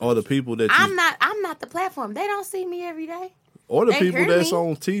platform. Or the people that I'm not the platform. They don't see me every day. Or the They people hear that's me.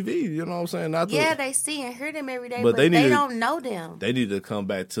 on TV, you know what I'm saying? Not Yeah, the, they see and hear them every day, But but they they need to- don't know them. they need to come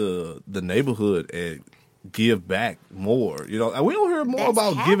back to the neighborhood and give back more. You know, and we don't hear more That's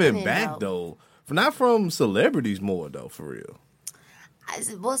about giving happening, back though. Not from celebrities more though, for real.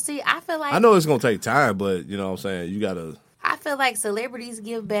 Well, see, I feel like I know it's gonna take time, but you know what I'm saying, you gotta. I feel like celebrities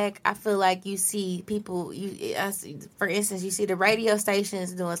give back. I feel like you see people. For instance, you see the radio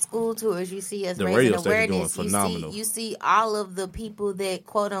stations doing school tours. You see us The raising radio station doing awareness. phenomenal. You see all of the people that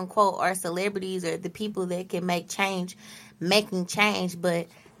quote unquote are celebrities or the people that can make change, making change. But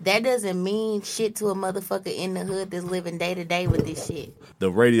that doesn't mean shit to a motherfucker in the hood that's living day to day with this shit.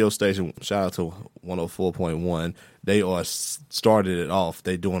 The radio station, shout out to 104.1. They are started it off.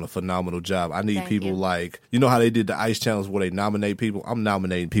 They doing a phenomenal job. I need Thank people you. like, you know how they did the Ice Challenge where they nominate people? I'm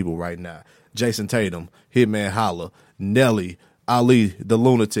nominating people right now. Jason Tatum, Hitman Holla, Nelly, Ali, the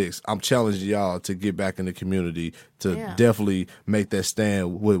Lunatics. I'm challenging y'all to get back in the community to definitely make that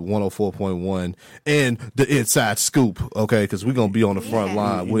stand with 104.1 and the Inside Scoop, okay? Because we're going to be on the front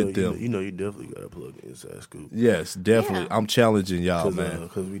line with them. You definitely got to plug the Inside Scoop. Yes, definitely. Yeah. I'm challenging y'all, man.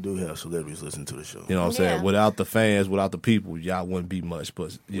 Because we do have celebrities listen to the show. You know what I'm saying? Yeah. Without the fans, without the people, y'all wouldn't be much.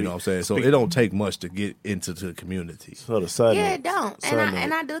 But you know what I'm saying? So it don't take much to get into the community. So the side Yeah, note- it don't. side And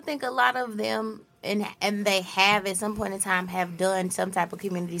note- I do think a lot of them and they have at some point in time have done some type of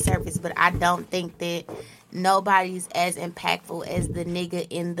community service, but I don't think that nobody's as impactful as the nigga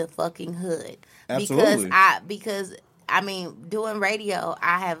in the fucking hood. Absolutely. Because I mean, doing radio,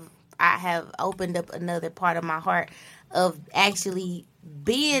 I have opened up another part of my heart of actually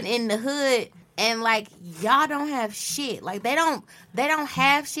being in the hood. And like y'all don't have shit. Like they don't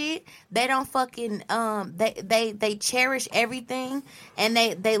have shit. They don't fucking they cherish everything, and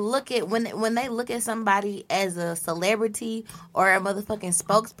they look at when they look at somebody as a celebrity or a motherfucking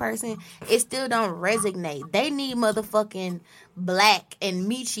spokesperson, it still don't resonate. They need motherfucking Black and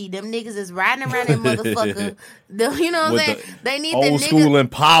Michi. Them niggas is riding around that motherfucker. You know what I'm With say? the They need old the niggas, school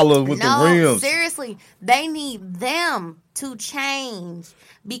Impala with the rims. seriously, they need them to change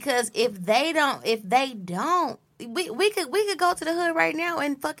because if they don't, we could go to the hood right now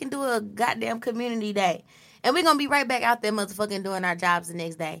and fucking do a goddamn community day. And we're going to be right back out there motherfucking doing our jobs the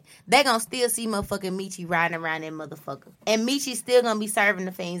next day. They going to still see motherfucking Michi riding around that motherfucker. And Michi's still going to be serving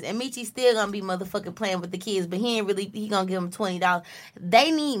the fiends. And Michi's still going to be motherfucking playing with the kids. But he going to give them $20. They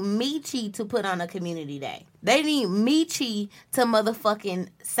need Michi to put on a community day. They need Michi to motherfucking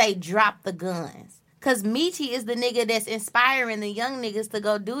say drop the guns. Because Michi is the nigga that's inspiring the young niggas to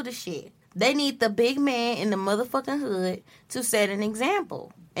go do the shit. They need the big man in the motherfucking hood to set an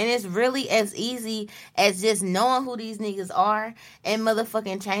example. And it's really as easy as just knowing who these niggas are and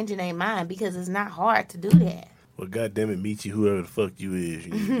motherfucking changing their mind because it's not hard to do that. Well, goddamn it, Michi, whoever the fuck you is,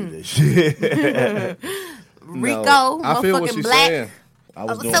 you need to do that shit. Rico, No, I feel what motherfucking she's Black. saying. I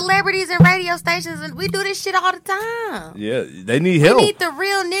was doing, Celebrities and radio stations, and we do this shit all the time. yeah, they need help. We need the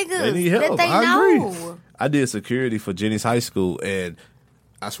real niggas They need help. that they I know. agree. I did security for Jenny's high school, and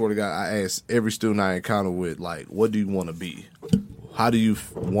I swear to God, I asked every student I encounter with, like, what do you want to be? How do you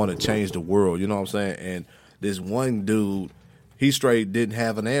want to change the world? You know what I'm saying? And this one dude, he straight didn't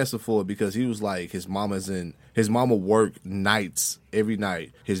have an answer for it because he was like, his mama worked nights every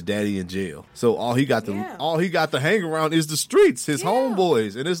night. His daddy in jail, so all he got to hang around is the streets, his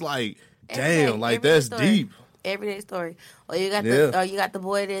homeboys, and it's like, damn, like that's deep. Everyday story. Or you got the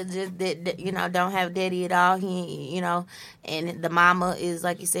boy that just that don't have daddy at all. He and the mama is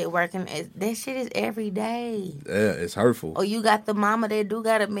like you said working. That shit is every day. Yeah, it's hurtful. Or you got the mama that do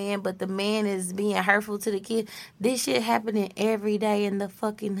got a man, but the man is being hurtful to the kid. This shit happening every day in the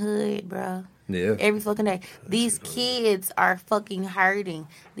fucking hood, bro. Yeah. Every fucking day. These kids are fucking hurting.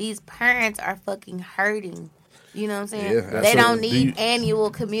 These parents are fucking hurting. You know what I'm saying? Yeah, they don't absolutely. need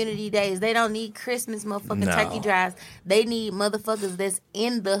annual community days. They don't need Christmas motherfucking No. turkey drives. They need motherfuckers that's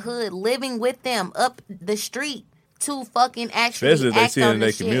in the hood, living with them up the street to fucking actually Especially if they act see it on in their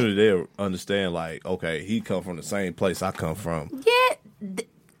the shit. community, they'll understand, like, okay, he come from the same place I come from. Yeah,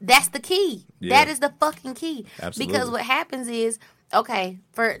 that's the key. Yeah. That is the fucking key. Absolutely. Because what happens is, okay,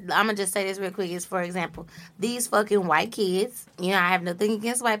 I'm gonna just say this real quick. Is for example, these fucking white kids. I have nothing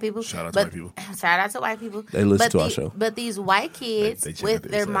against white people. Shout out to white people. Shout out to white people. They listen But to our show. But these white kids They check with out the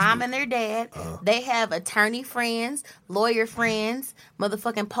their Inside mom Scoop. and their dad, they have attorney friends, lawyer friends,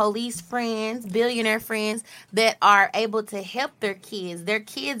 motherfucking police friends, billionaire friends that are able to help their kids. Their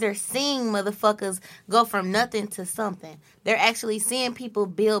kids are seeing motherfuckers go from nothing to something. They're actually seeing people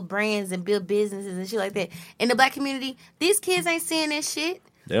build brands and build businesses and shit like that. In the black community, these kids ain't seeing that shit.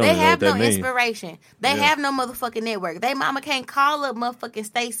 don't They even know have what that no mean. inspiration. They have no motherfucking network. They mama can't call up motherfucking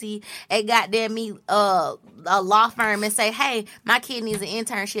Stacy at goddamn me a law firm and say, hey, my kid needs an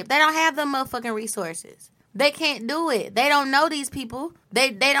internship. They don't have them motherfucking resources. They can't do it. They don't know these people.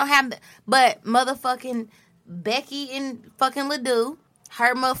 They don't have but motherfucking Becky and fucking Ledoux,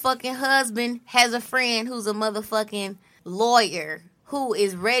 her motherfucking husband has a friend who's a motherfucking lawyer who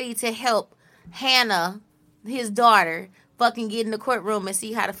is ready to help Hannah, his daughter, fucking get in the courtroom and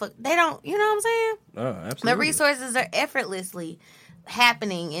see how the fuck they don't, you know what I'm saying? Oh, absolutely. The resources are effortlessly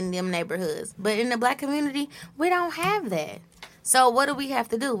happening in them neighborhoods. But in the black community, we don't have that. So what do we have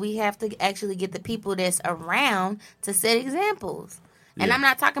to do? We have to actually get the people that's around to set examples. And Yeah. I'm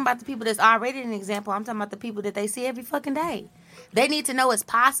not talking about the people that's already an example. I'm talking about the people that they see every fucking day. They need to know it's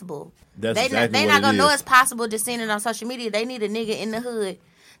possible. That's They exactly not what going it to know is. it's possible just seeing it on social media. They need a nigga in the hood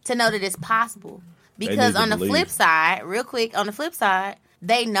to know that it's possible. Because need to on the believe. flip side, real quick, on the flip side,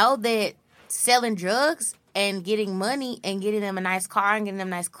 they know that selling drugs and getting money and getting them a nice car and getting them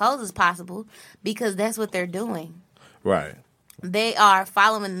nice clothes is possible because that's what they're doing. Right. They are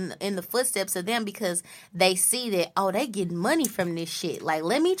following in the footsteps of them because they see that, oh, they getting money from this shit. Like,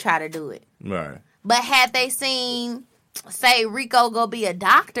 let me try to do it. Right. But had they seen, say, Rico go be a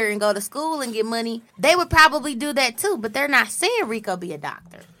doctor and go to school and get money, they would probably do that too. But they're not seeing Rico be a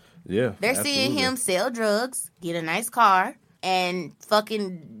doctor. Yeah. They're seeing him sell drugs, get a nice car, and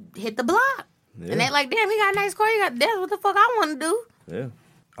fucking hit the block. Yeah. And they like, damn, he got a nice car. That's what the fuck I want to do. Yeah.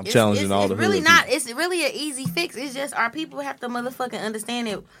 I'm challenging all the It's really hood not. people. It's really an easy fix. It's just our people have to motherfucking understand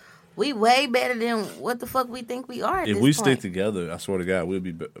it. We way better than what the fuck we think we are. At If this we point. stick together, I swear to God, we'll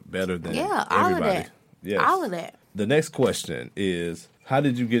be better than Yeah, all everybody. of that. Yes. All of that. The next question is, how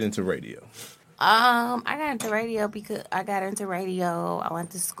did you get into radio? I got into radio because I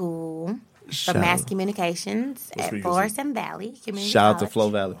went to school for Shout mass out. communications at speakers? Forest and Valley Community Shout out to College. Flow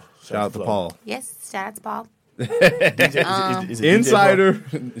Valley. Shout out to Flo. Paul. Yes, shout out to Paul. Is it Insider.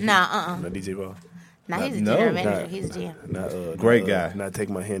 Nah, Not DJ Paul. Nah, he's a No, general manager. not- He's a GM. Not, Great guy. Not take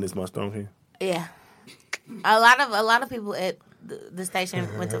my hand is my strong hand. Yeah. A lot of people at the station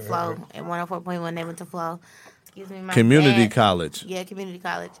went to Flow. At 104.1, they went to Flow. Excuse me, my Community dad- college. Yeah, community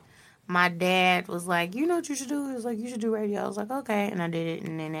college. My dad was like, you know what you should do? He was like, you should do radio. I was like, okay. And I did it,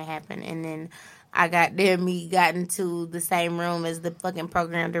 and then it happened. And then I got into the same room as the fucking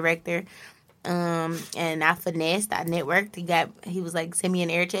program director. And I finessed, I networked. He was like, send me an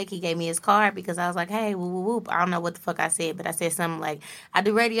air check. He gave me his card because I was like, hey, whoop, whoop, whoop. I don't know what the fuck I said, but I said something like, I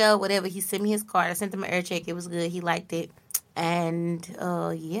do radio, whatever. He sent me his card. I sent him an air check. It was good. He liked it. And,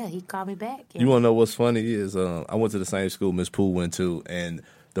 yeah, he called me back. You want to know what's funny is I went to the same school Miss Pooh went to, and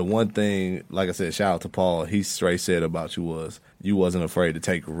the one thing, like I said, shout out to Paul, he straight said about you was you wasn't afraid to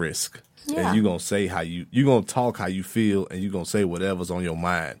take risk. Yeah. And you going to say you going to talk how you feel, and you going to say whatever's on your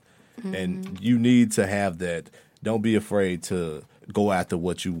mind. And you need to have that. Don't be afraid to go after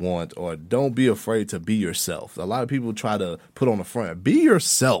what you want, or don't be afraid to be yourself. A lot of people try to put on the front. Be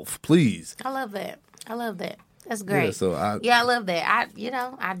yourself, please. I love that. That's great. Yeah, so I love that.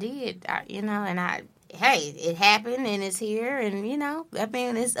 I did. Hey, it happened and it's here, and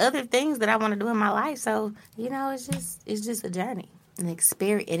there's other things that I want to do in my life. So it's just a journey, an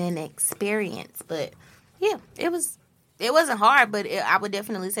experience. But yeah, it wasn't hard, but I would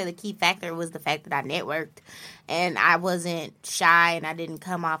definitely say the key factor was the fact that I networked, and I wasn't shy, and I didn't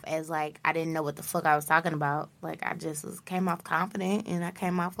come off as like I didn't know what the fuck I was talking about. Like I just came off confident, and I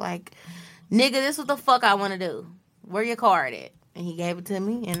came off like, nigga, this is what the fuck I want to do. Where your card at? And he gave it to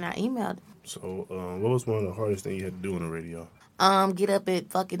me, and I emailed him. So, what was one of the hardest things you had to do on the radio? Get up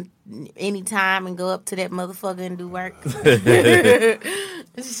at fucking any time and go up to that motherfucker and do work.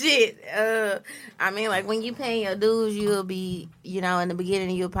 Shit. Like when you pay your dues, you'll be, in the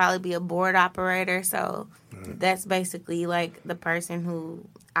beginning, you'll probably be a board operator. So that's basically like the person who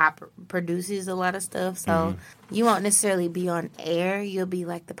produces a lot of stuff. So you won't necessarily be on air. You'll be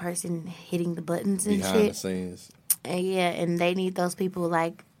like the person hitting the buttons and behind the shit. scenes. And yeah, and they need those people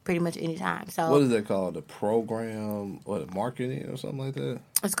like pretty much anytime. So What is that called? The program, marketing or something like that?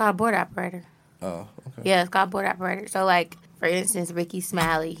 it's called board operator. Oh, okay. Yeah, it's called board operator. So, like, for instance, Ricky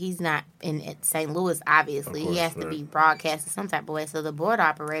Smiley, he's not in St. Louis, obviously. Of course, he has to right. be broadcasted some type of way. So the board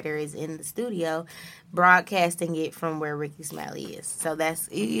operator is in the studio broadcasting it from where Ricky Smiley is. So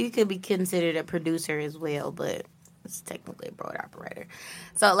that's, you could be considered a producer as well, but it's technically a board operator.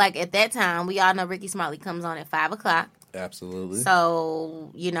 So, like, at that time, we all know Ricky Smiley comes on at 5 o'clock. Absolutely.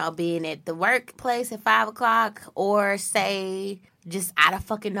 So, being at the workplace at 5 o'clock, or say just out of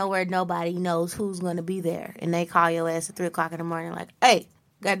fucking nowhere, nobody knows who's going to be there. And they call your ass at 3 o'clock in the morning like, hey,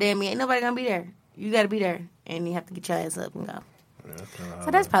 goddamn me, ain't nobody going to be there. You got to be there. And you have to get your ass up and go.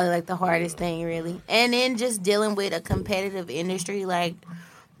 So that's probably like the hardest thing, really. And then just dealing with a competitive industry, like,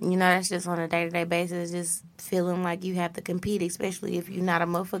 you know, that's just on a day-to-day basis, just feeling like you have to compete, especially if you're not a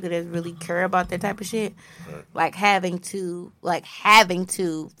motherfucker that really care about that type of shit. Like having to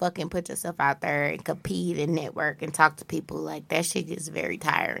fucking put yourself out there and compete and network and talk to people, like that shit gets very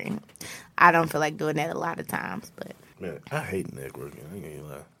tiring. I don't feel like doing that a lot of times, but. Man, I hate networking. I ain't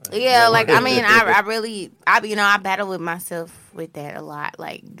gonna lie. Yeah, like I mean, I battle with myself with that a lot.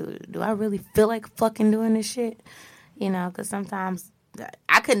 Like, do I really feel like fucking doing this shit? You know, because sometimes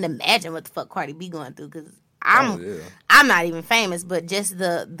I couldn't imagine what the fuck Cardi B going through. Because I'm not even famous, but just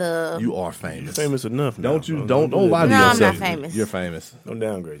the You are famous. You're famous enough. Now. Don't lie to No, yourself. I'm not famous. You're famous. Don't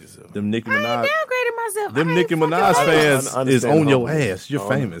downgrade yourself. Them Nicki I ain't Minaj. downgraded myself. Them I Nicki ain't fucking Minaj famous. fans is on your ass. You're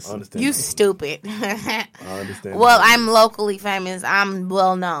famous. I understand. You stupid. I understand. Well, I'm locally famous. I'm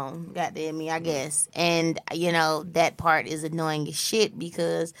well known. Goddamn me, I guess. And you know that part is annoying as shit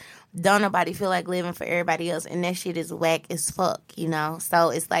because don't nobody feel like living for everybody else, and that shit is whack as fuck. You know, so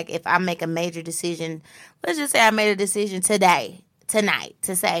it's like if I make a major decision, let's just say I made a decision tonight,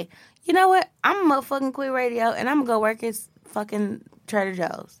 to say, you know what, I'm gonna motherfucking quit radio and I'm gonna go work at fucking Trader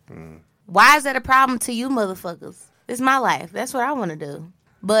Joe's. Why is that a problem to you motherfuckers? It's my life. That's what I want to do.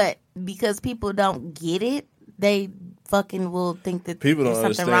 But because people don't get it, they fucking will think that People don't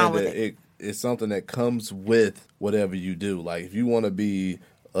there's something wrong understand with that it. it's something that comes with whatever you do. Like if you want to be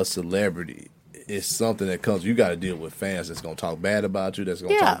a celebrity, it's something that comes. You got to deal with fans that's gonna talk bad about you, that's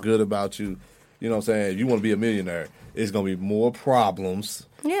gonna talk good about you. You know what I'm saying? If you want to be a millionaire, it's gonna be more problems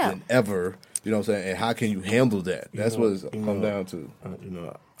than ever. You know what I'm saying? And how can you handle that? That's what it's come down to.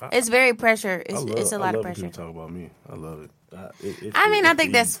 It's very pressure. It's a lot of pressure. People talk about me. I love it. I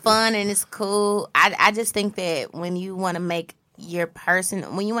think that's fun and it's cool. I just think that when you want to make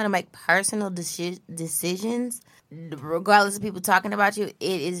personal decisions, regardless of people talking about you,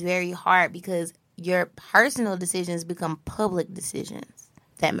 it is very hard because your personal decisions become public decisions.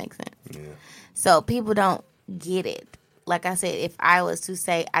 That makes sense. Yeah. So people don't get it. Like I said, if I was to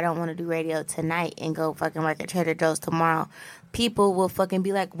say I don't want to do radio tonight and go fucking work at Trader Joe's tomorrow, people will fucking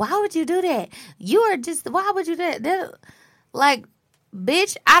be like, why would you do that? Why would you do that? Like,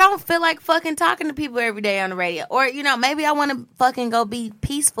 bitch, I don't feel like fucking talking to people every day on the radio. Or, you know, maybe I want to fucking go be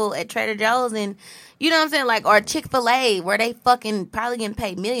peaceful at Trader Joe's and, you know what I'm saying? Like, or Chick-fil-A where they fucking probably getting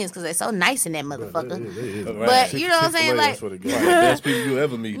paid millions because they're so nice in that motherfucker. But, you know what I'm saying? Like, the best people you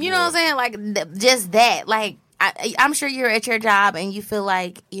ever meet. You know what I'm saying? Like, just that. Like, I'm sure you're at your job and you feel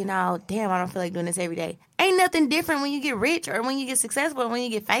like, you know, damn, I don't feel like doing this every day. Ain't nothing different when you get rich or when you get successful or when you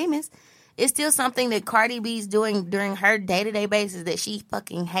get famous. It's still something that Cardi B's doing during her day-to-day basis that she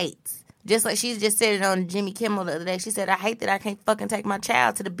fucking hates. Just like she just said it on Jimmy Kimmel the other day. She said, I hate that I can't fucking take my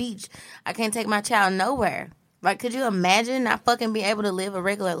child to the beach. I can't take my child nowhere. Like, could you imagine not fucking being able to live a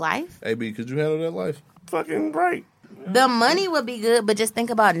regular life? AB, could you handle that life? Fucking right. The money would be good, but just think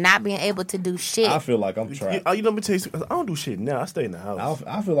about not being able to do shit. I feel like I'm trapped. You know, let me tell you, I don't do shit now. I stay in the house.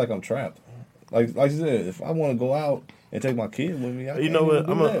 I feel like I'm trapped. Like you said, if I want to go out and take my kid with me, you know what?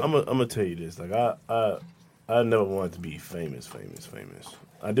 I'm gonna tell you this. Like I never wanted to be famous.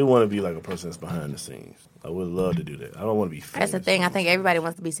 I do want to be like a person that's behind the scenes. I would love to do that. I don't want to be famous. That's the thing. I think everybody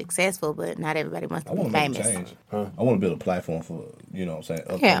wants to be successful, but not everybody wants to be famous. I want to build a platform for, you know what I'm saying,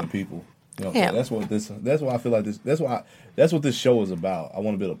 upcoming people. You know what I'm saying? That's why I feel like this. That's what this show is about. I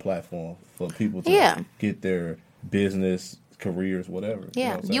want to build a platform for people to get their business, careers, whatever.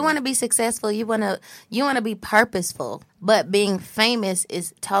 Yeah, you want to be successful. You want to be purposeful. But being famous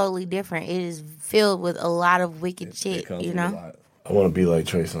is totally different. It is filled with a lot of wicked shit. You know. I want to be like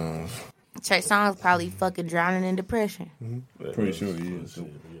Trey Songz. Trey Songz probably fucking drowning in depression. Mm-hmm. Pretty sure he is.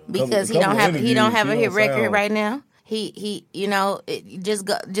 Because he don't have a hit record right now. He you know,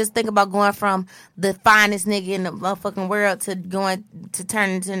 just think about going from the finest nigga in the motherfucking world to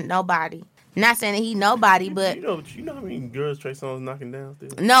turning into nobody. Not saying that he nobody, but you know how many girls Trey Songz knocking down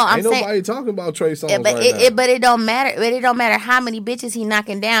still? No, I'm saying nobody talking about Trey Songz but it don't matter. But it don't matter how many bitches he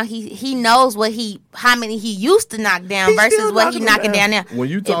knocking down. He knows how many he used to knock down versus what he knocking down now. When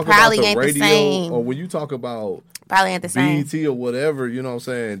you talk about the radio, or when you talk about probably ain't the same. BET or whatever, you know what I'm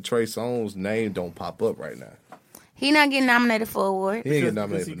saying? Trey Songz' name don't pop up right now. He not getting nominated for an award. He ain't getting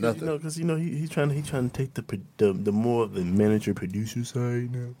nominated for nothing. Because he's trying to take the more of the manager producer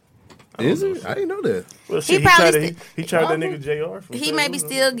side now. Is he? I didn't know that. Well, shit, he tried that nigga JR. He may be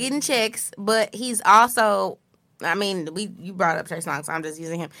still getting checks, but he's also. I mean, you brought up Trey Songz, so I'm just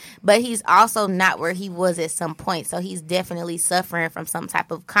using him. But he's also not where he was at some point. So he's definitely suffering from some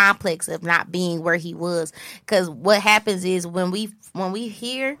type of complex of not being where he was. Because what happens is when we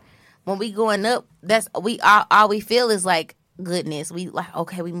growing up, all we feel is like goodness. We like,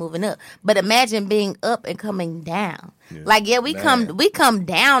 okay, we moving up. But imagine being up and coming down. Yeah. Like, yeah, we come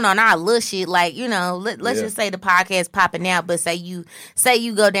down on our little shit. Like, you know, let's just say the podcast popping out, but say you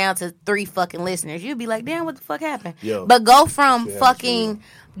go down to 3 fucking listeners. You'd be like, damn, what the fuck happened? Yo, but go from fucking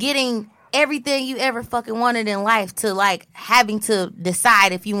getting everything you ever fucking wanted in life to like having to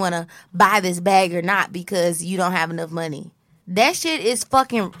decide if you want to buy this bag or not because you don't have enough money. That shit is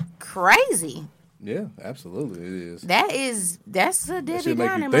fucking crazy. Yeah, absolutely, it is. That's a Debbie That shit make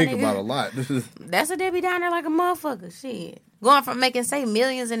Downer. you my think nigga. about a lot. That's a Debbie Downer like a motherfucker. Shit, going from making say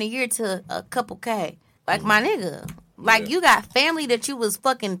millions in a year to a couple K, like my nigga. Like you got family that you was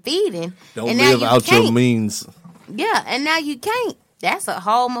fucking feeding, Don't and now live you out can't. your means. Yeah, and now you can't. That's a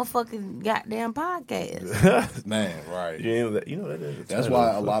whole motherfucking goddamn podcast. Man, right. You know that is That's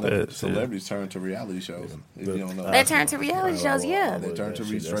why a lot of celebrities turn to reality shows. If you don't know, They turn to reality shows, yeah. They turn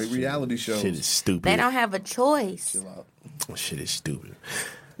to straight reality shows. Shit is stupid. They don't have a choice. Chill out. Shit is stupid.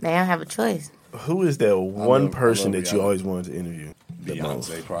 They don't have a choice. Who is that one person that you reality. always wanted to interview? The most?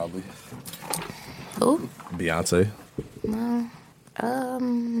 Beyonce, probably. Who? Beyonce.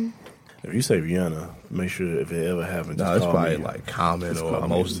 If you say Rihanna, make sure if it ever happens, No, just it's call probably me. like Common Just or call me.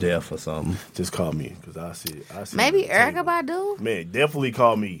 Most Def or something. Just call me because I see it. I see Maybe it on the Erykah table. Badu Man, definitely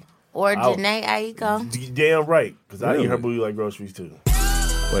call me. or I'll- Janae Aiko. You damn right, because I eat Really? her booty like groceries too.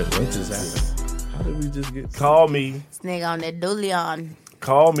 Wait, what just happened? How did we just get? Call me. This nigga on that Dulion.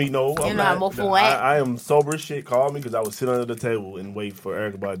 Call me. No, You I'm know not. I'm for what? I am sober as shit. Call me because I would sit under the table and wait for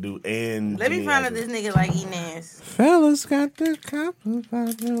Erykah Badu and. Let me Janae find out Aiko. this nigga like eating ass. Fellas got the couple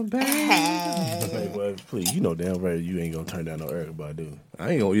about your bag. Hey, boy, please, you know damn right you ain't gonna turn down no Erykah Badu.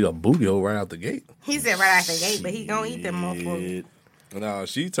 I ain't gonna eat a booty hole right out the gate. He said right out the gate, but he gonna eat them motherfuckers. Shit. No,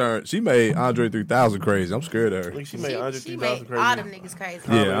 she made Andre 3000 crazy. I'm scared of her. Look, she made Andre She 3000 made crazy. all them niggas crazy.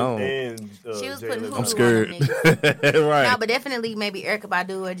 Yeah, I don't- And, She was Jay putting Leno. hoodoo I'm scared. on them niggas. Right. No, but definitely maybe Erykah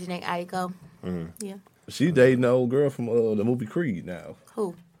Badu or Janae Aiko. Yeah. She dating the old girl from the movie Creed now.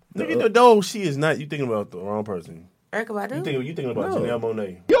 Who? Nigga, no, she is not. You thinking about the wrong person. Erykah Badu? You thinking about No. Janelle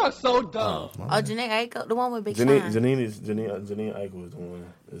Monáe. Oh, Janae Aiko, the one with Big Sean. Janine Aiko is the one.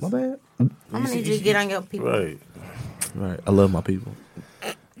 My bad. I'm gonna need you to get on your people. Right. Right. I love my people.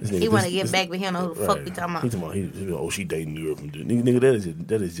 He want to get back with him. Know who the fuck we talking He about? talking about, she dating Europe. Nigga,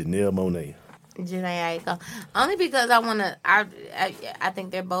 that is Janelle Monáe. Janae Aiko. Only because I want to. I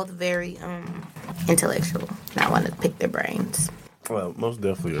think they're both very intellectual. And I want to pick their brains. Well, most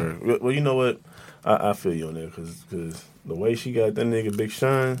definitely her. Well, you know what? I feel you on that because the way she got that nigga Big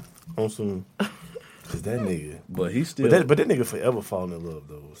Sean on some. Because that nigga. But he still. But that nigga forever falling in love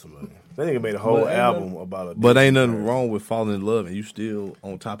though with somebody. That nigga made a whole But ain't album about a. But ain't nothing wrong with falling in love and you still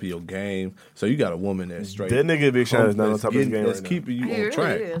on top of your game. So you got a woman that's straight. That nigga Big Sean is not on that's top of his getting- game That's right now. keeping you He on really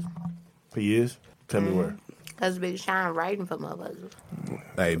track. is. He is. Tell me where. Because Big Sean writing for motherfuckers.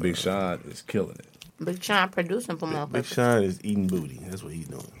 Hey, Big Sean is killing it Big Sean producing for Big motherfuckers. Sean is eating booty. That's what he's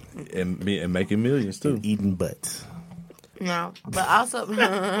doing. and making millions too. Eating butts. No, but also,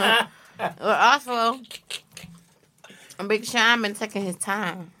 Big Sean been taking his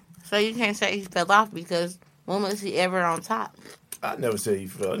time, so you can't say he fell off because when was he ever on top? I never said he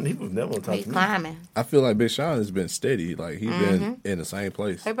fell. He was never on top He's of me. climbing. I feel like Big Sean has been steady. Like he's been in the same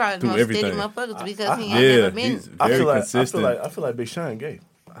place He probably the through most steady everything. motherfuckers because he ain't Yeah, never been. he's very consistent. I feel like Big Sean gay.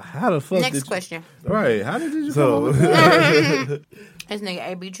 How the fuck? Next did question. You, right? How did you come So up with that? This nigga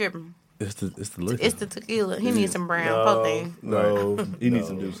AB tripping. It's the liquor. It's the tequila. He needs some brown no, protein. no, He needs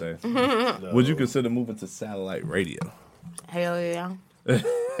some Douce. Would you consider moving to satellite radio? Hell yeah.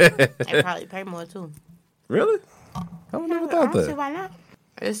 They probably pay more too. Really? I would never I thought don't see that. why not.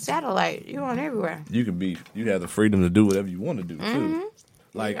 It's satellite. You on everywhere. You can be. You have the freedom to do whatever you want to do too.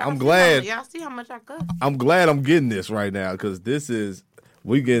 Like Y'all I'm see glad. Y'all see how much I cook? I'm glad I'm getting this right now because this is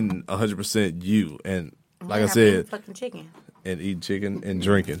we getting 100% you and like I said, fucking chicken. and eating chicken and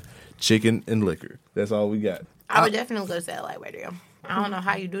drinking chicken and liquor. That's all we got. I would definitely go to satellite radio. I don't know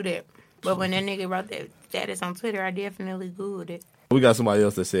how you do that, but when that nigga wrote that status on Twitter, I definitely googled it. We got somebody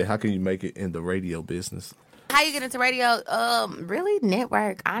else that said, "How can you make it in the radio business?" How you get into radio? Really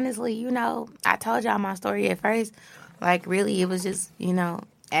network. Honestly, I told y'all my story at first. Like, really, it was just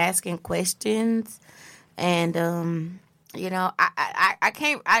asking questions, and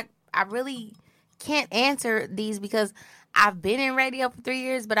I really can't answer these because I've been in radio for 3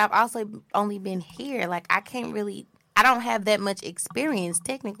 years, but I've also only been here. Like, I don't have that much experience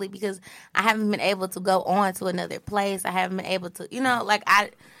technically because I haven't been able to go on to another place. I haven't been able to,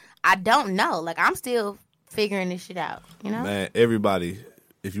 I don't know. Like, I'm still figuring this shit out, Man, everybody,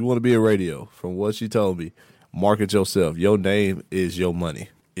 if you want to be in radio, from what she told me, market yourself. Your name is your money.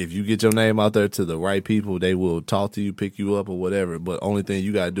 if you get your name out there to the right people, they will talk to you, pick you up, or whatever. But only thing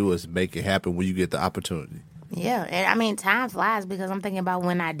you got to do is make it happen when you get the opportunity. Yeah, and I mean, time flies because I'm thinking about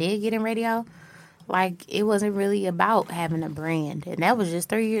when I did get in radio. Like, it wasn't really about having a brand, and that was just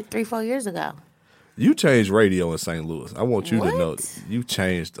 4 years ago. You changed radio in St. Louis. I want you to know What? you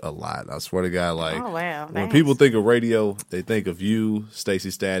changed a lot. I swear to God, like Oh, wow, when thanks. people think of radio, they think of you, Stacey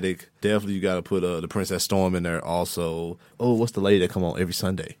Static. Definitely, you got to put the Princess Storm in there. Also, what's the lady that come on every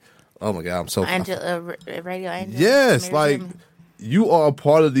Sunday? Oh my God, I'm so Radio Angel. yes, Mary like Jimmy. you are a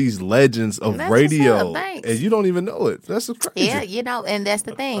part of these legends of That's what's radio, up, thanks. and you don't even know it. That's crazy. Yeah, you know, and that's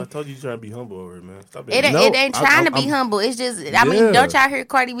the I thing. told you trying to be humble over it, man. Stop It, being No, it ain't trying to be I'm- humble. It's just, I mean, Yeah. don't y'all hear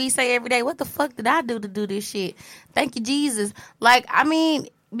Cardi B say every day, what the fuck did I do to do this shit? Thank you, Jesus. Like, I mean,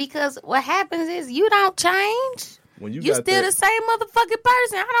 because what happens is you don't change. When you You got still that- the same motherfucking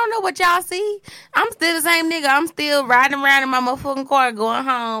person. I don't know what y'all see. I'm still the same nigga. I'm still riding around in my motherfucking car, going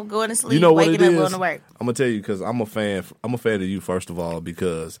home, going to sleep, You know what waking it up, is? going to work. I'm gonna tell you because I'm a fan. I'm a fan of you first of all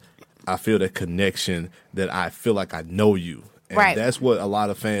because I feel that connection that I feel like I know you. And Right. that's what a lot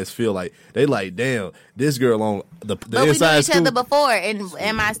of fans feel like. They like, damn, this girl on the But we knew inside each other scoop. before, and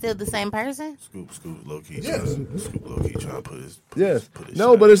am I still the same person? Scoop, low key. Yes. Scoop, low key trying to put his. Yes. Put his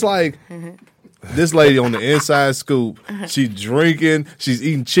No, shit but out. it's like this lady on the inside scoop. She's drinking. She's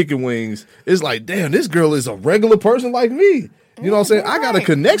eating chicken wings. It's like, damn, this girl is a regular person like me. You know what I'm saying? I got a Right.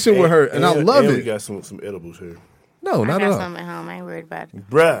 connection with her, and I love We it. got some edibles here, No, I not got at all. something at home. I ain't worried about it.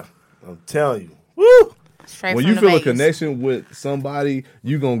 bruh. I'm telling you, woo. Straight When from you the feel a Vegas. connection with somebody,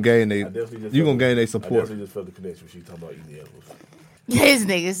 you gonna gain they I definitely just you felt gonna gain their I support. definitely just felt the connection when she talking about eating the edibles. This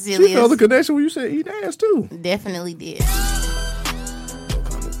nigga She silly felt the as connection when you said eat ass too. definitely did.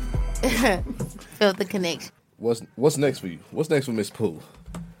 Felt the connection. What's next for you? What's next for Miss Pooh?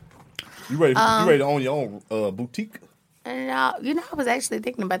 You ready? You ready to own your own boutique? And I was actually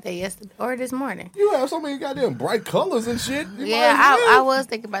thinking about that yesterday or this morning. You have so many goddamn bright colors and shit. You Yeah, might as I well. was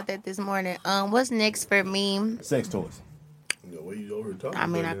thinking about that this morning. What's next for me? Sex toys. You know, what you over here talking I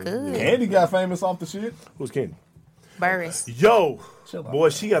mean, I about, could. Candy got famous off the shit. Who's Candy? Burris. Yo, Chill out. boy,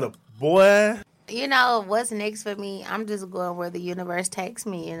 she got a boy. You know, what's next for me? I'm just going where the universe takes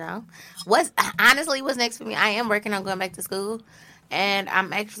me, you know? What's next for me? I am working on going back to school, and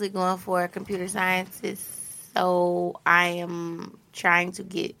I'm actually going for computer sciences, so I am trying to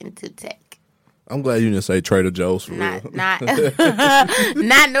get into tech. I'm glad you didn't say Trader Joe's for Not real. not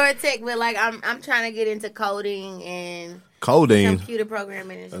not Nortech, but like I'm trying to get into coding and Codeine. computer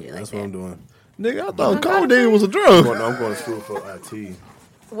programming and shit like That's that. what I'm doing. Nigga, I thought You don't codeine was a I'm drug. going to school for IT.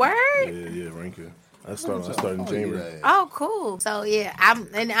 Word. Yeah, ranking. I started in January. Oh, cool. So yeah,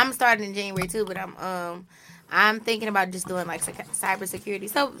 I'm starting in January too, but I'm thinking about just doing like cybersecurity.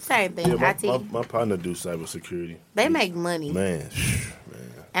 So same thing. Yeah, IT. my partner do cybersecurity. They make money, Man.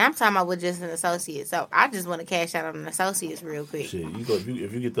 and I'm talking about with just an associate. So I just want to cash out on an associate's real quick. Shit, you go if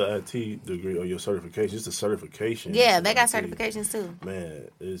you get the IT degree or your certification, it's a certification. Yeah, they got IT. certifications too. Man,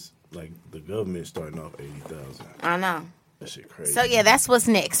 it's like the government starting off 80,000. I know. That shit crazy. So yeah, that's what's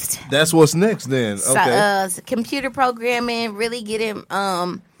next. That's what's next then. Okay. So, computer programming, really getting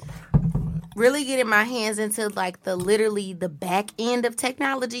my hands into like the back end of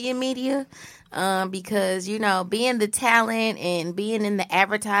technology and media. Because being the talent and being in the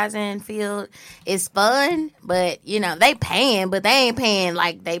advertising field is fun, but they paying, but they ain't paying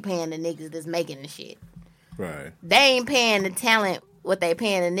like they paying the niggas that's making the shit. Right. They ain't paying the talent what they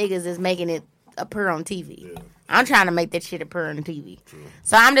paying the niggas that's making it appear on TV. Yeah. I'm trying to make that shit appear on TV. True.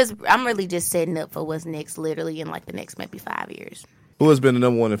 So I'm really just setting up for what's next, literally in like the next maybe 5 years. Who has been the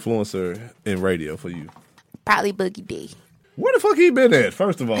number one influencer in radio for you? Probably Boogie D. Where the fuck he been at,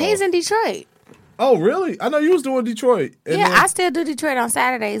 first of all? He's in Detroit. Oh, really? I know you was doing Detroit. And Yeah, then, I still do Detroit on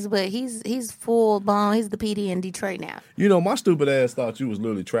Saturdays, but he's full blown. He's the PD in Detroit now. my stupid ass thought you was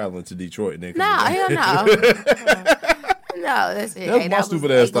literally traveling to Detroit. Nigga. No, hell no. No, that's it. That's my stupid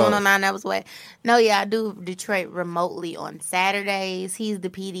ass going thought. on 9 hours away. No, yeah, I do Detroit remotely on Saturdays. He's the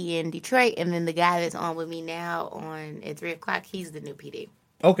PD in Detroit, and then the guy that's on with me now at 3:00, he's the new PD.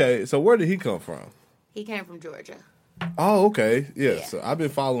 Okay, so where did he come from? He came from Georgia. Oh, okay. Yeah, Yeah. so I've been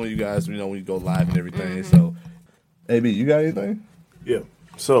following you guys, when you go live and everything. So, AB, you got anything? Yeah.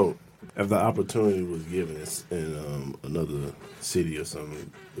 So, if the opportunity was given in another city or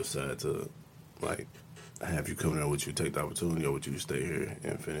something, decide to like have you come there, would you take the opportunity or would you stay here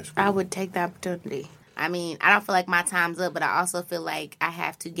and finish school? I would take the opportunity. I mean, I don't feel like my time's up, but I also feel like I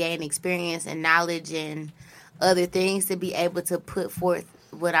have to gain experience and knowledge and other things to be able to put forth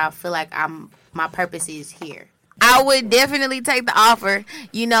what I feel like my purpose is here. I would definitely take the offer.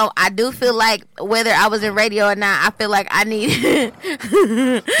 You know, I do feel like whether I was in radio or not, I feel like I need.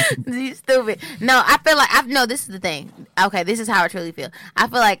 You stupid. No, I feel like no. This is the thing. Okay, this is how I truly feel. I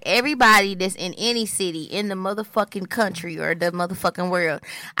feel like everybody that's in any city in the motherfucking country or the motherfucking world,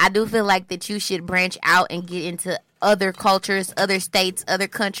 I do feel like that you should branch out and get into other cultures, other states, other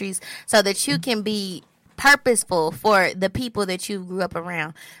countries, so that you can be purposeful for the people that you grew up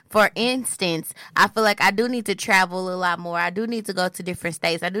around. For instance, I feel like I do need to travel a lot more. I do need to go to different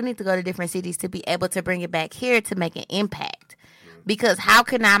states. I do need to go to different cities to be able to bring it back here to make an impact. Because how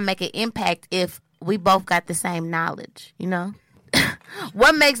can I make an impact if we both got the same knowledge, you know?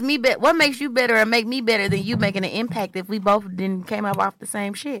 What makes you better or make me better than you making an impact if we both didn't came up off the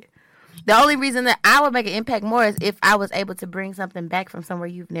same shit? The only reason that I would make an impact more is if I was able to bring something back from somewhere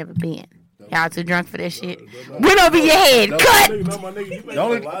you've never been. Y'all too drunk for this shit. Went over your head. Cut.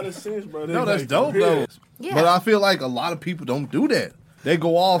 No, that's dope though. Yeah. But I feel like a lot of people don't do that. They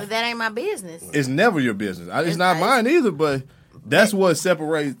go off. But that ain't my business. It's never your business. It's not mine either, but that's what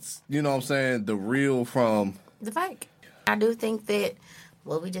separates, you know what I'm saying, the real from the fake. I do think that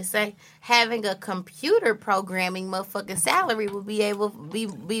what we just say, having a computer programming motherfucking salary would be able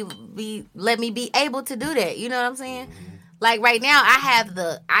let me be able to do that. You know what I'm saying? Like right now, I have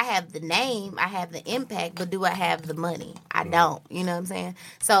the name, I have the impact, but do I have the money? I don't. You know what I'm saying?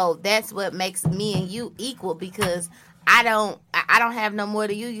 So that's what makes me and you equal, because I don't have no more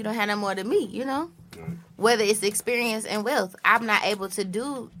to you. You don't have no more to me. You know, whether it's experience and wealth, I'm not able to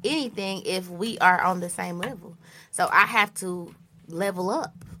do anything if we are on the same level. So I have to level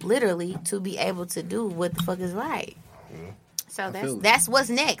up, literally, to be able to do what the fuck is right. So that's what's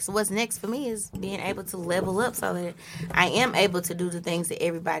next. What's next for me is being able to level up so that I am able to do the things that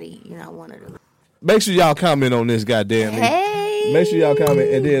everybody, you know, want to do. Make sure y'all comment on this, goddamn. Hey. Make sure y'all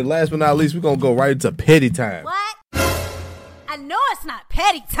comment. And then last but not least, we're going to go right into petty time. What? I know it's not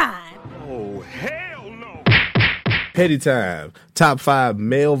petty time. Oh, hell no. Petty time. Top 5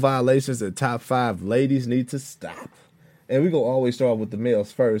 male violations and top 5 ladies need to stop. And we're going to always start with the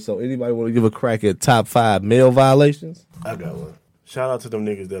males first. So anybody want to give a crack at top 5 male violations? I got one. Shout out to them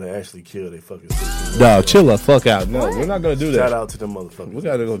niggas that actually killed their fucking sister. Dog, chill the fuck out. No, we're not going to do that. Shout out to them motherfuckers.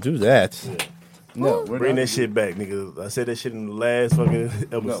 We're not going to do that. Yeah. No, bring that shit back, nigga. I said that shit in the last fucking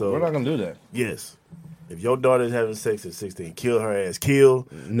episode. No, we're not going to do that. Yes. If your daughter's having sex at 16, kill her ass. Kill.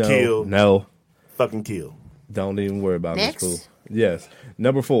 No. Fucking kill. Don't even worry about Next. this, fool. Yes.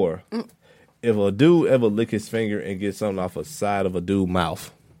 Number 4. If a dude ever lick his finger and get something off the side of a dude's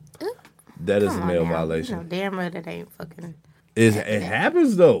mouth, that is a male violation. You know, damn right that ain't fucking. It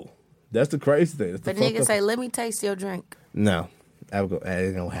happens, though. That's the crazy thing. But niggas say, let me taste your drink. No. It ain't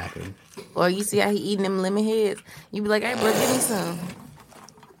going to happen. Or you see how he eating them lemon heads. You be like, hey, bro, give me some.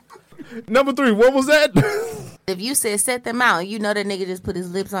 Number 3, what was that? If you said set them out, you know that nigga just put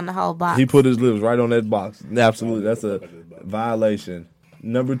his lips on the whole box. He put his lips right on that box. Absolutely. That's a violation.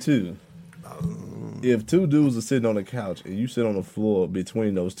 Number 2. If 2 dudes are sitting on the couch and you sit on the floor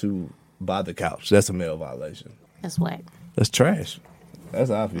between those 2 by the couch, that's a male violation. That's whack. That's trash. That's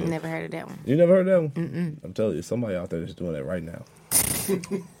how I feel. Never heard of that one. You never heard that one? Mm-mm. I'm telling you, somebody out there is doing that right now.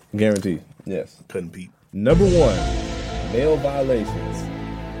 Guaranteed. Yes. Couldn't beat. Number 1, male violations.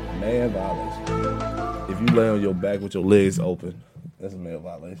 Man violation. If you lay on your back with your legs open, that's a male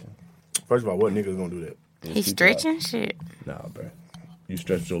violation. First of all, what nigga's gonna do that? He's stretching shit. Nah, bro. You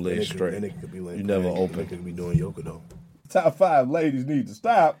stretch your legs straight. That nigga could be like, You never open. That could be doing yoga though. Top 5 ladies need to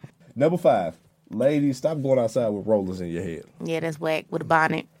stop. Number 5, ladies, stop going outside with rollers in your head. Yeah, that's whack. With a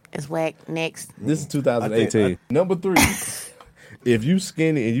bonnet. That's whack. Next. This is 2018. Number 3, if you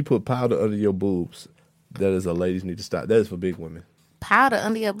skinny and you put powder under your boobs, that is a ladies need to stop. That is for big women. Powder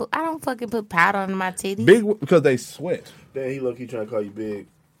under your boob. I don't fucking put powder under my titties. Because they sweat. Damn, he low key trying to call you big.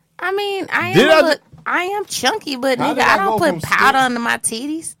 I mean, I am chunky, but How nigga, did I I don't go put from powder skin- under my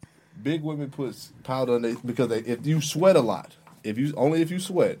titties. Big women put powder on because if you sweat a lot. If you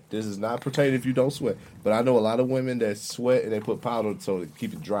sweat. This is not pertaining if you don't sweat. But I know a lot of women that sweat and they put powder so to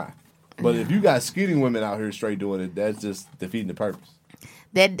keep it dry. But if you got skinny women out here straight doing it, that's just defeating the purpose.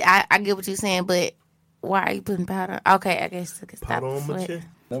 That I get what you're saying, but why are you putting powder? Okay, I guess to stop Powder the on my sweat. chest.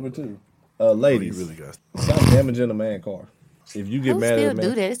 Number 2, ladies, You really got. stop damaging a man car. If you get Who mad still at a man,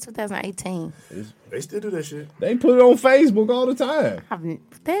 do that? It's 2018. They still do that shit. they put it on Facebook all the time.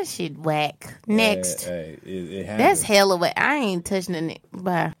 That shit whack. Next. Hey, it happens. That's hella whack. I ain't touching it.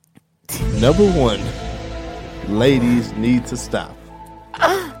 Bye. Number 1, ladies need to stop.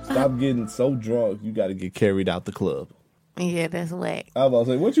 Stop getting so drunk you got to get carried out the club. Yeah, that's whack. I was about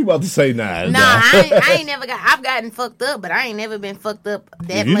to say, what you about to say now? Nah, I ain't never got. I've gotten fucked up, but I ain't never been fucked up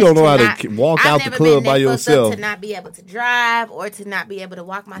that If you much. don't know how not, to walk I've out never the club been by that fucked yourself, up to not be able to drive or to not be able to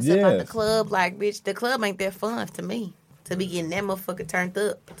walk myself out the Yes. club. Like, bitch, the club ain't that fun to me. To be getting that motherfucker turned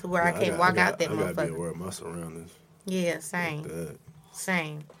up to where I can't walk out that I gotta be motherfucker. aware of my surroundings. Yeah, same, That.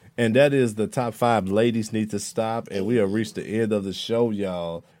 same. and that is the top 5 ladies need to stop. And we have reached the end of the show,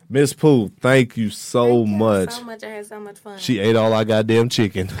 y'all. Miss Pooh, thank you so Thank y'all much. so much. I had so much fun. She ate all our goddamn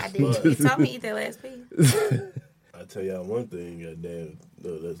chicken. I did. You told me to eat that last piece. I tell y'all one thing, goddamn.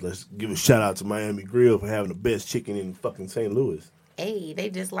 Let's give a shout out to Miami Grill for having the best chicken in fucking St. Louis. Hey, they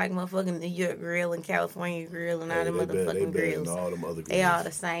just like motherfucking New York Grill and California Grill and all them They motherfucking better grills. than all them other They all grills.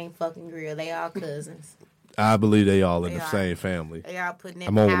 the same fucking grill. They all cousins. I believe they all in They the are. same family. They all putting that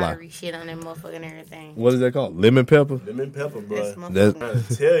I'm gonna lie. powdery shit on them motherfucking everything. What is that called? Lemon pepper? Lemon pepper, That's bro. That's- motherfucking. Trying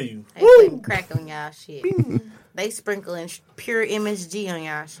to tell you. They putting crack on y'all shit. They sprinkling pure MSG on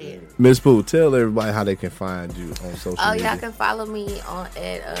y'all shit. Miss Pooh, tell everybody how they can find you on social Oh, media. y'all can follow me on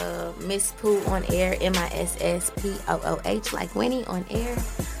at Miss Pooh on air, MISSPOOH, like Winnie on air,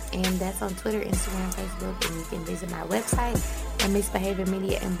 and that's on Twitter, Instagram, Facebook, and you can visit my website at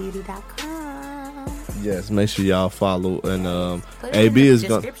MissBehaviorMediaandBeauty.com. Yes, make sure y'all follow. And Put it AB in the is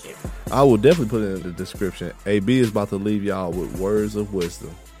going to... description. I will definitely put it in the description. AB is about to leave y'all with words of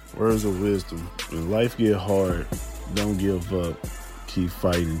wisdom. Words of wisdom. When life get hard, don't give up. Keep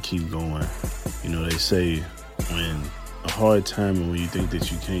fighting, keep going. You know, they say when a hard time and when you think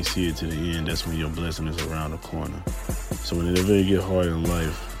that you can't see it to the end, that's when your blessing is around the corner. So whenever you get hard in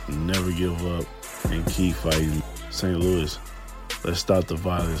life, never give up and keep fighting. St. Louis, let's stop the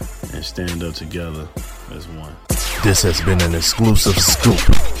violence and stand up together as one. This has been an exclusive scoop.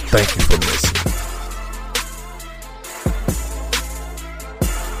 Thank you for listening.